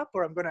this up,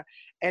 or I'm gonna,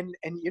 and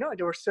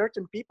there were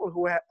certain people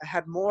who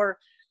had more,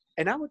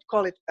 and I would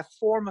call it a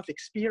form of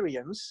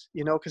experience,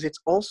 because it's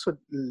also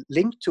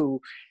linked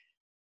to,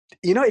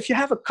 if you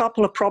have a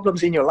couple of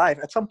problems in your life,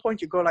 at some point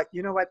you go like,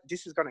 you know what,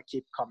 this is gonna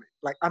keep coming.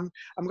 Like I'm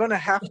gonna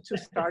have to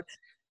start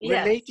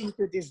relating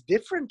to this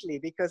differently,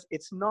 because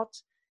it's not,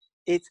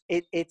 it's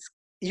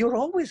you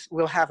always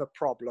will have a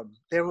problem.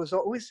 There was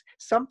always,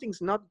 something's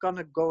not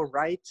gonna go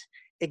right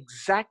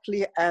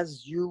exactly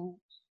as you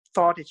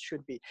thought it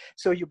should be.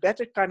 So you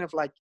better kind of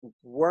like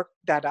work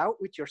that out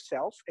with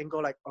yourself and go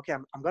like, okay,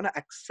 I'm gonna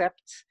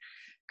accept,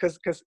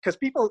 because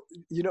people,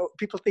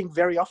 people think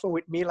very often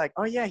with me like,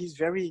 oh yeah, he's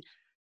very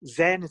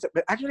Zen,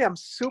 but actually I'm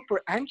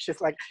super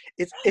anxious. Like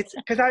it's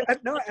because I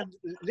know I'm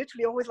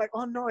literally always like,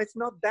 oh no, it's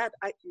not that.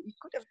 It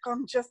could have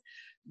come just,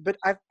 but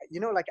I've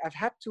I've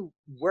had to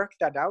work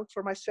that out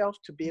for myself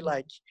to be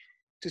like,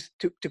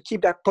 to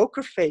keep that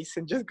poker face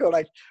and just go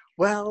like,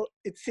 well,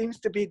 it seems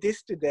to be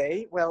this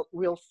today. Well,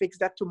 we'll fix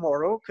that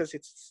tomorrow, because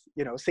it's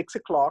 6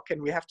 o'clock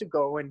and we have to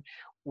go, and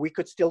we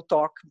could still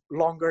talk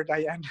longer,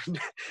 Diane, and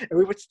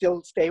we would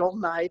still stay all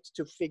night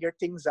to figure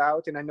things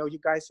out. And I know you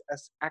guys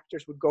as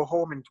actors would go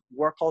home and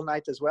work all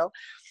night as well.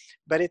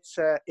 But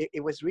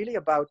it was really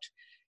about,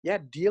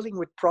 dealing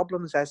with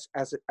problems as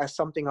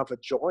something of a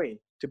joy,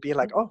 to be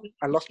like, oh,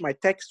 I lost my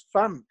text,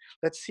 fun.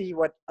 Let's see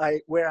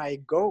where I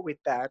go with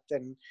that,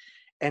 and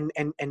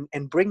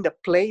bring the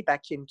play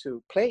back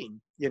into playing,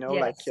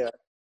 like,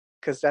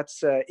 because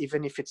that's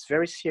even if it's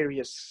very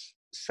serious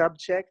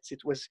subjects, it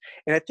was.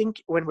 And I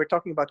think when we're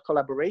talking about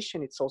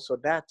collaboration, it's also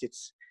that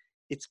it's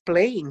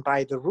playing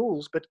by the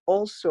rules, but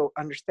also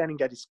understanding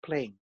that it's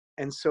playing.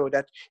 And so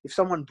that if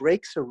someone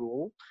breaks a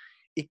rule,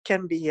 it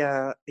can be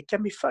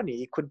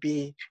funny, it could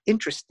be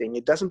interesting,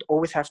 it doesn't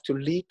always have to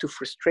lead to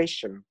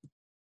frustration.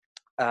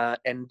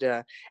 And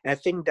I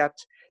think that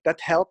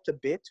helped a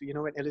bit,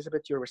 when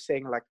Elizabeth, you were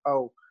saying like,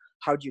 oh,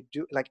 how do you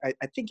do, like,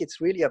 I think it's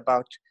really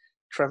about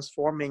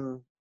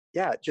transforming,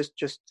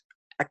 just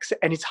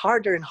accept. And it's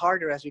harder and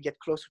harder as we get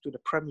closer to the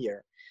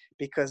premiere,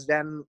 because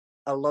then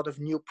a lot of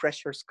new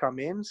pressures come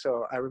in.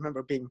 So I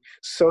remember being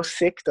so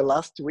sick the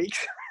last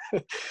weeks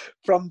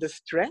from the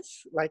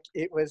stress, like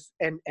it was,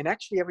 and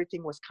actually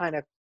everything was kind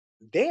of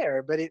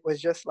there, but it was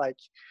just like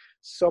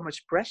so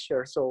much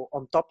pressure. So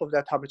on top of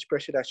that, how much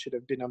pressure that should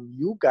have been on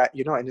you guys,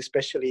 and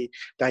especially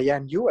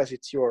Diane, you, as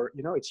it's your,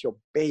 it's your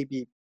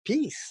baby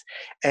piece.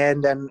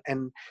 And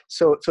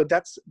so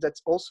that's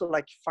also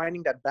like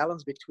finding that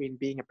balance between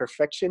being a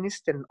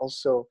perfectionist and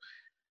also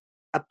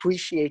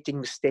appreciating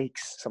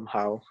mistakes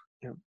somehow.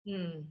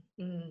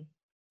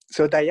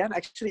 So Diane,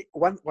 actually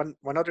one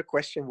other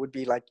question would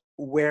be like,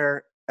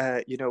 where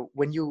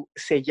when you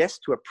say yes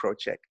to a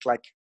project,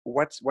 like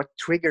what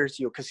triggers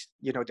you? Because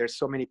there's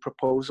so many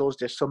proposals,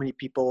 there's so many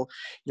people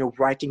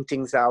writing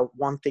things out,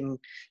 wanting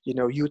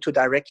you to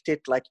direct it.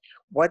 Like,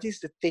 what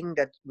is the thing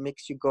that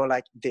makes you go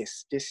like,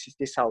 this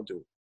I'll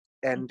do?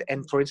 And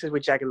for instance,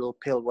 with Jagged Little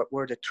Pill, what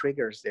were the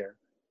triggers there?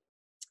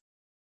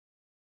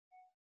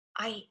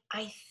 I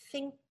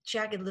think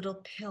Jagged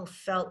Little Pill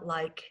felt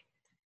like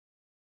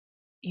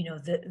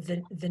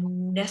the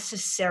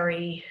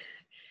necessary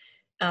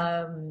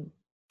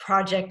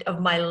project of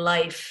my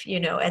life,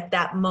 at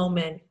that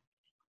moment,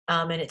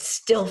 and it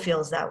still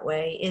feels that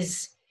way.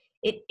 Is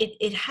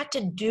it had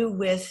to do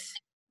with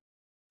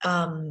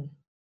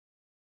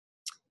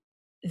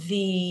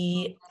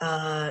the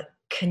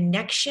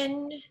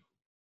connection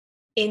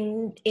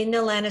in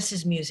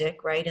Alanis's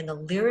music, right, and the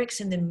lyrics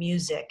and the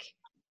music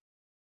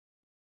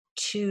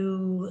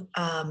to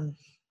a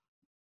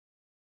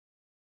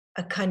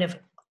kind of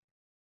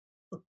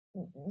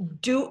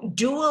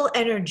dual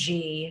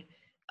energy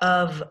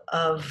of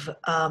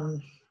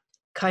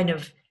kind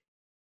of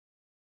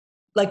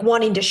like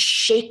wanting to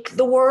shake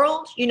the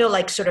world, you know,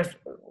 like sort of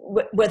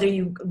whether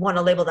you want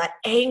to label that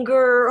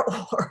anger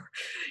or,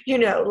 you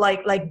know,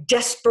 like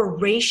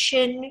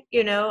desperation,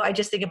 you know. I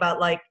just think about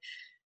like,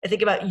 I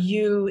think about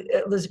you,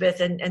 Elizabeth,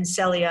 and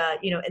Celia,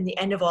 you know, in the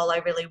end of All I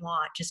Really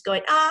Want, just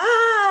going,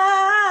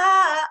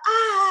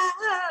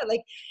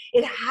 like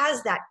it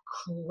has that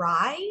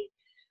cry,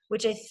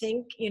 which I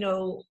think, you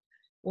know,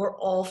 we're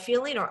all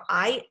feeling, or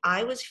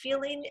I was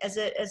feeling as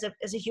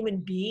a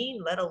human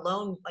being, let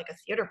alone like a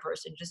theater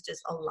person, just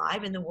as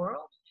alive in the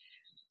world.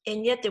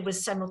 And yet there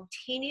was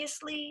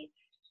simultaneously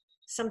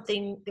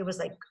something, there was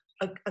like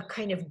a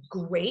kind of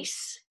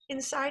grace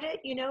inside it,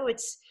 you know.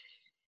 It's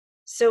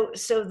so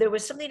there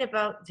was something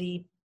about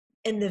the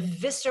and the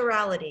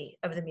viscerality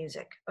of the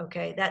music,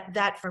 okay,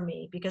 that for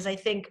me, because I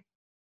think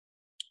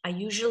I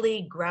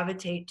usually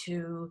gravitate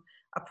to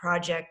a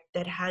project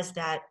that has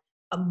that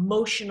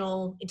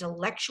emotional,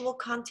 intellectual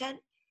content,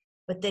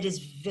 but that is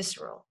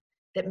visceral,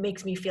 that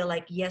makes me feel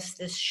like, yes,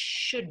 this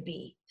should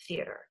be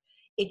theater.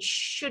 It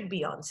should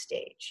be on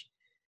stage,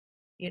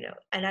 you know.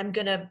 And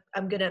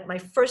my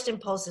first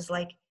impulse is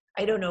like,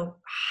 I don't know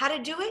how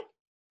to do it,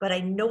 but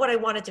I know what I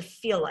want it to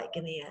feel like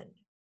in the end,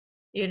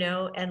 you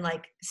know. And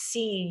like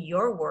seeing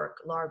your work,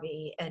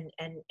 Larbi,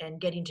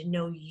 and getting to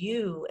know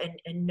you,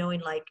 and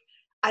knowing like,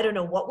 I don't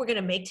know what we're going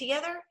to make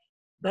together,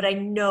 but I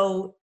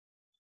know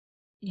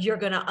you're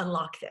going to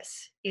unlock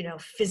this, you know,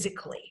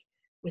 physically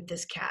with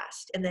this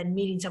cast. And then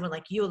meeting someone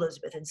like you,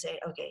 Elizabeth, and say,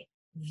 okay,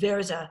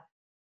 there's a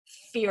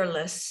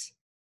fearless,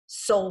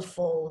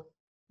 soulful,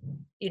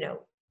 you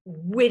know,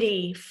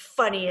 witty,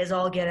 funny as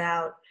all get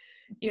out,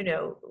 you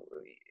know,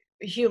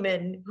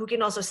 human who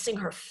can also sing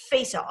her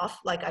face off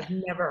like I've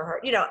never heard,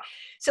 you know.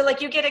 So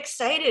like you get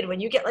excited when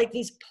you get like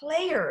these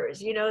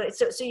players, you know.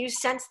 So you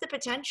sense the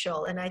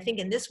potential. And I think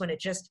in this one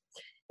it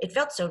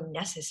felt so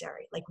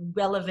necessary, like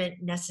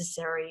relevant,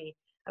 necessary.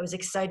 I was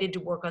excited to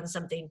work on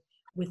something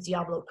with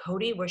Diablo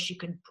Cody where she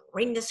could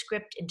bring the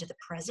script into the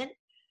present,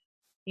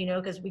 you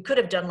know, because we could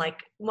have done like,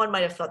 one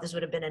might have thought this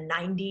would have been a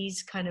 90s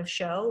kind of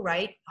show,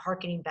 right?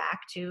 Harkening back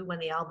to when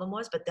the album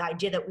was. But the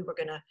idea that we were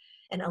going to,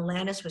 and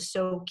Alanis was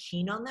so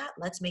keen on that,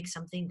 let's make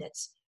something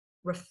that's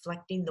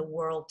reflecting the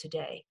world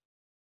today.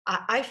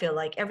 I feel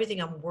like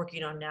everything I'm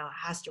working on now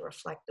has to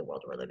reflect the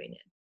world we're living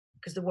in,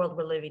 because the world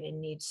we're living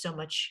in needs so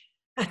much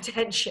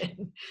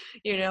attention,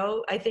 you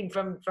know, I think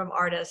from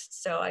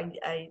artists. So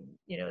I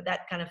you know,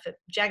 that kind of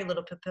Jagged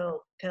Little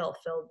Pill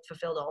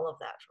fulfilled all of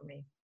that for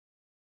me.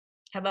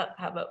 How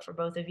about for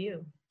both of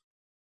you?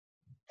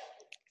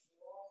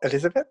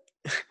 Elizabeth?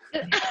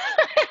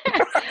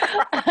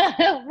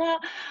 Well,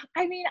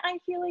 I mean, I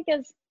feel like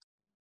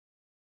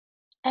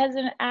as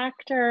an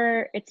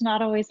actor, it's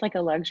not always like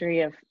a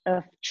luxury of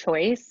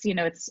choice. You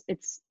know, it's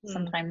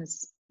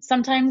sometimes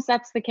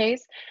that's the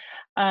case.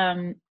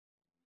 But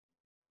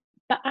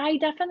I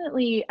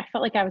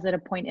felt like I was at a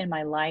point in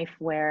my life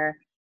where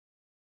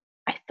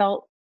I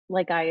felt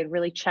like I had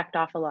really checked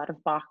off a lot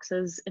of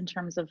boxes in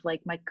terms of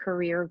like my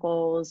career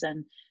goals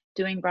and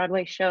doing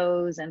Broadway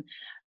shows, and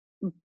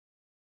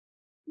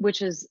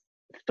which is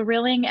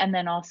thrilling. And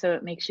then also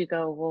it makes you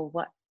go,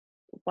 well,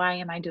 why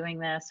am I doing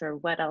this? Or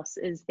what else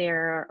is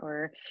there?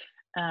 Or,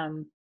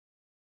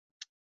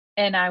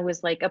 and I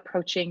was like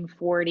approaching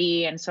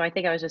 40. And so I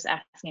think I was just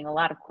asking a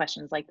lot of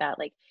questions like that.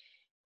 Like,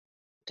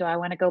 do I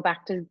want to go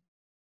back to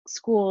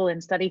school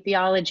and study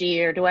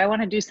theology, or do I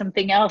want to do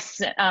something else?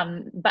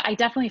 But I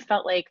definitely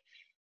felt like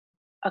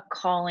a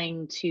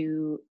calling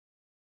to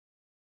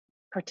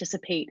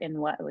participate in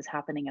what was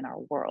happening in our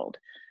world,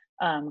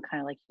 kind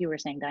of like you were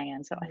saying,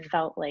 Diane. So I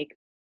felt like,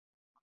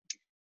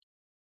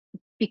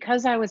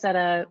 because I was at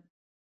a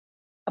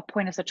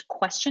point of such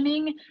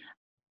questioning,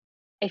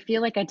 I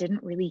feel like I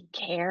didn't really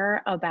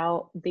care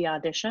about the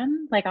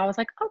audition. Like I was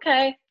like,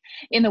 okay,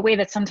 in the way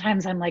that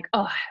sometimes I'm like,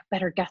 oh, I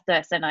better get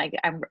this, and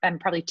I'm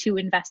probably too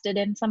invested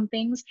in some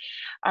things.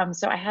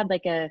 So I had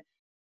like a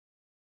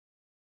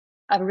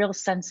real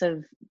sense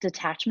of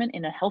detachment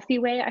in a healthy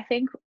way, I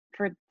think,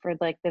 for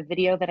like the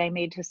video that I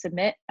made to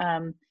submit,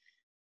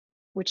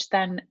 which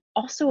then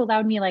also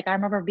allowed me, like I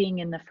remember being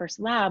in the first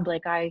lab,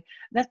 like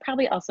that's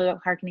probably also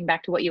harkening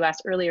back to what you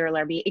asked earlier,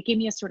 Larbi. It gave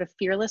me a sort of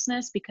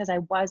fearlessness because I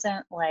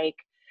wasn't like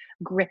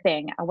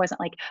gripping. I wasn't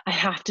like, I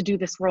have to do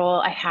this role,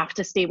 I have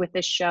to stay with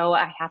this show,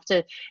 I have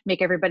to make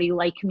everybody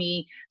like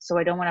me, so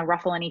I don't want to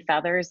ruffle any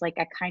feathers. Like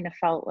I kind of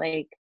felt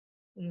like,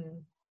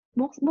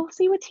 we'll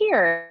see what's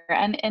here,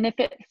 and if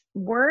it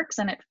works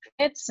and it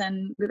fits,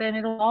 and then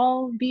it'll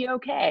all be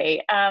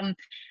okay.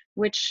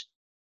 Which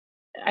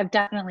I've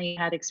definitely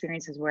had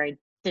experiences where I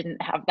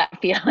didn't have that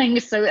feeling,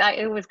 so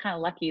it was kind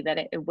of lucky that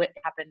it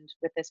happened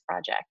with this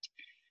project.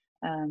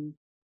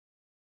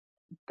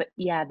 But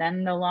yeah,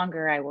 then the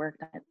longer I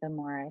worked on it, the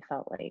more I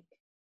felt like,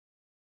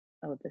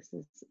 oh, this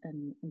is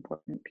an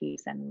important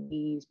piece, and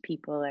these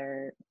people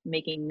are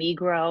making me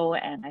grow,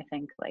 and I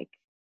think like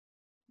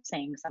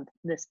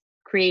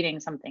creating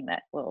something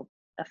that will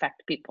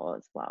affect people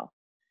as well.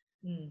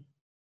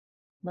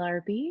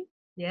 Larbi?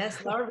 Yes,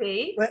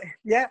 Larbi. Well,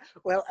 yeah,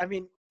 well, I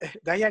mean,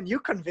 Diane, you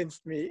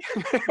convinced me.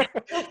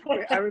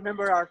 I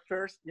remember our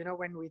first,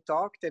 when we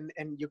talked and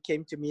you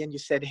came to me and you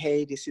said,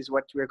 hey, this is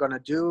what we're going to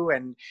do.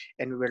 And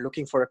we're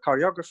looking for a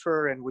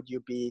choreographer and would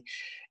you be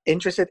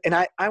interested? And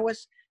I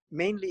was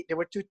mainly, there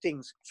were two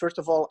things. First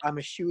of all, I'm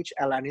a huge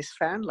Alanis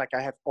fan. Like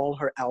I have all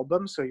her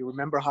albums. So you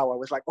remember how I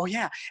was like, oh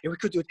yeah, and we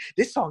could do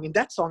this song and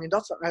that song and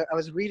that song. I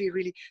was really,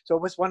 really, so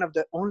it was one of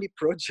the only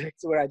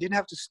projects where I didn't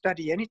have to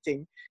study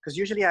anything, because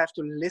usually I have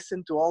to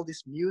listen to all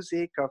this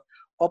music of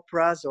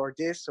operas or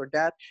this or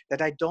that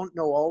I don't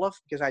know all of,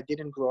 because I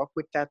didn't grow up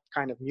with that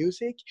kind of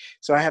music.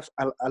 So I have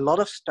a lot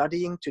of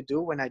studying to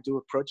do when I do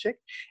a project.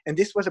 And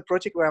this was a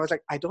project where I was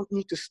like, I don't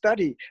need to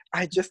study.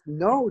 I just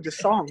know the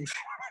songs.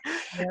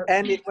 Yep.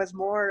 And it was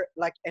more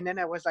like, and then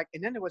there was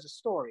a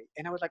story.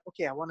 And I was like,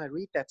 okay, I want to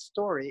read that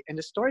story. And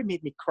the story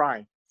made me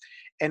cry.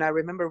 And I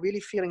remember really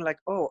feeling like,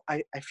 oh,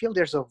 I feel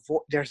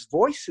there's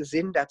voices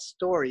in that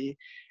story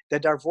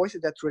that are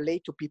voices that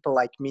relate to people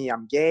like me.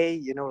 I'm gay,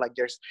 like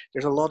there's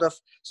a lot of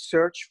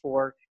search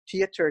for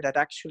theater that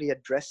actually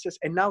addresses,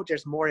 and now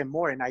there's more and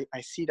more. And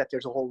I see that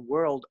there's a whole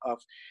world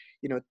of,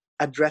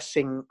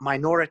 addressing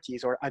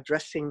minorities or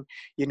addressing,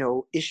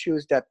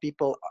 issues that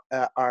people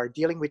are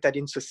dealing with that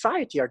in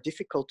society are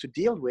difficult to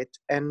deal with.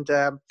 And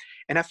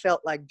I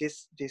felt like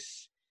this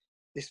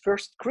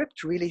first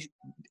script really,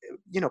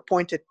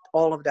 pointed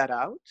all of that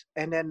out.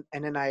 And then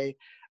I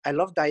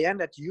love, Diane,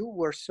 that you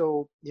were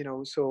so,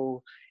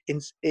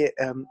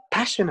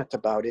 passionate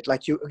about it.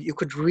 Like you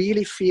could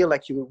really feel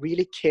like you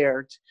really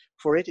cared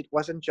for it. It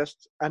wasn't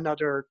just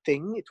another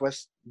thing. It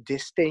was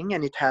this thing,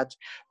 and it had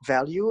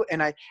value.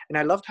 And I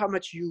loved how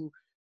much you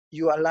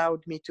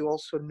allowed me to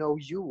also know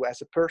you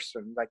as a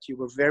person. Like you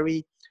were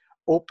very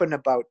open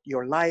about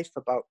your life,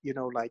 about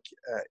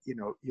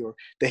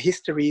the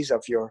histories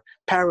of your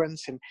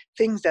parents, and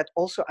things that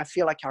also I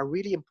feel like are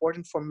really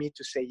important for me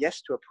to say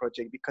yes to a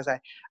project, because I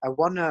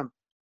want to,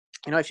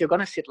 if you're going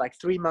to sit like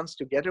 3 months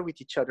together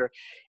with each other,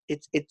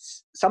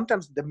 it's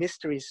sometimes the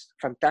mystery is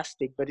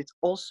fantastic, but it's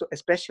also,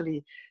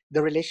 especially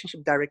the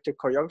relationship director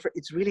choreographer,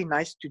 it's really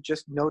nice to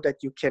just know that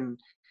you can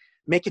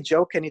make a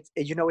joke and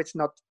it's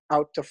not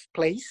out of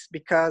place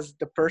because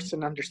the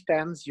person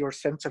understands your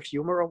sense of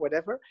humor or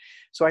whatever.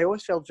 So I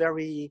always felt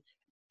very,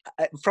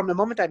 from the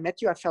moment I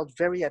met you, I felt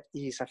very at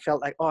ease. I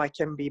felt like, oh, I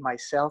can be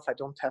myself. I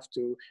don't have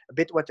to, a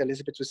bit what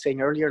Elizabeth was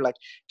saying earlier, like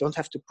don't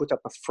have to put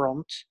up a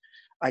front.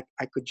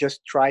 I could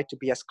just try to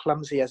be as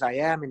clumsy as I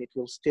am, and it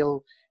will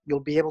still,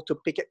 you'll be able to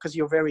pick it, because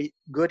you're very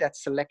good at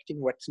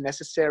selecting what's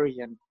necessary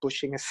and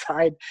pushing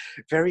aside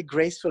very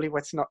gracefully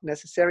what's not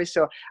necessary.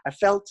 So I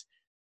felt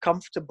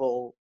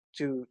comfortable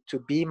to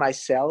be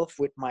myself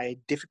with my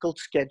difficult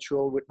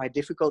schedule, with my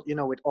difficult,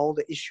 with all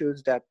the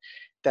issues that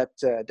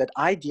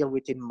I deal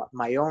with in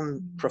my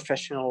own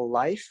professional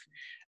life.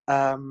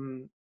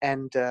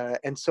 And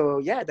so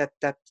yeah, that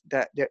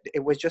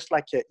it was just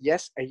like a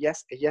yes, a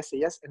yes, a yes, a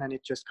yes, and then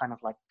it just kind of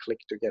like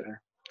clicked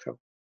together. So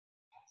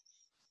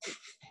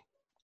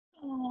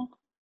oh,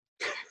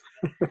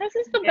 this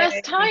is the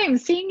best time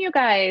seeing you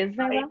guys.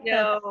 I love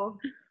know.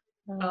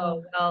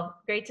 Oh, well,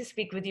 great to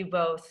speak with you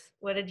both.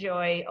 What a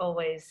joy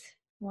always.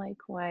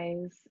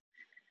 Likewise.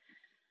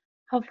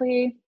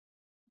 Hopefully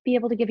be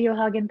able to give you a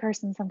hug in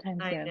person sometime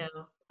soon. I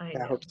know.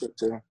 I hope so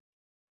too.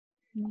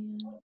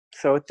 Yeah.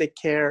 So take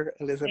care,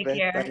 Elizabeth. Take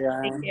care.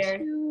 Diane. Take care.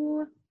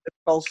 Let's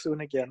call soon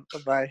again.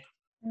 Bye-bye.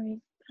 All right.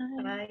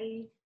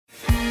 Bye.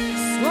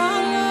 Bye.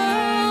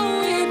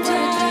 Swallow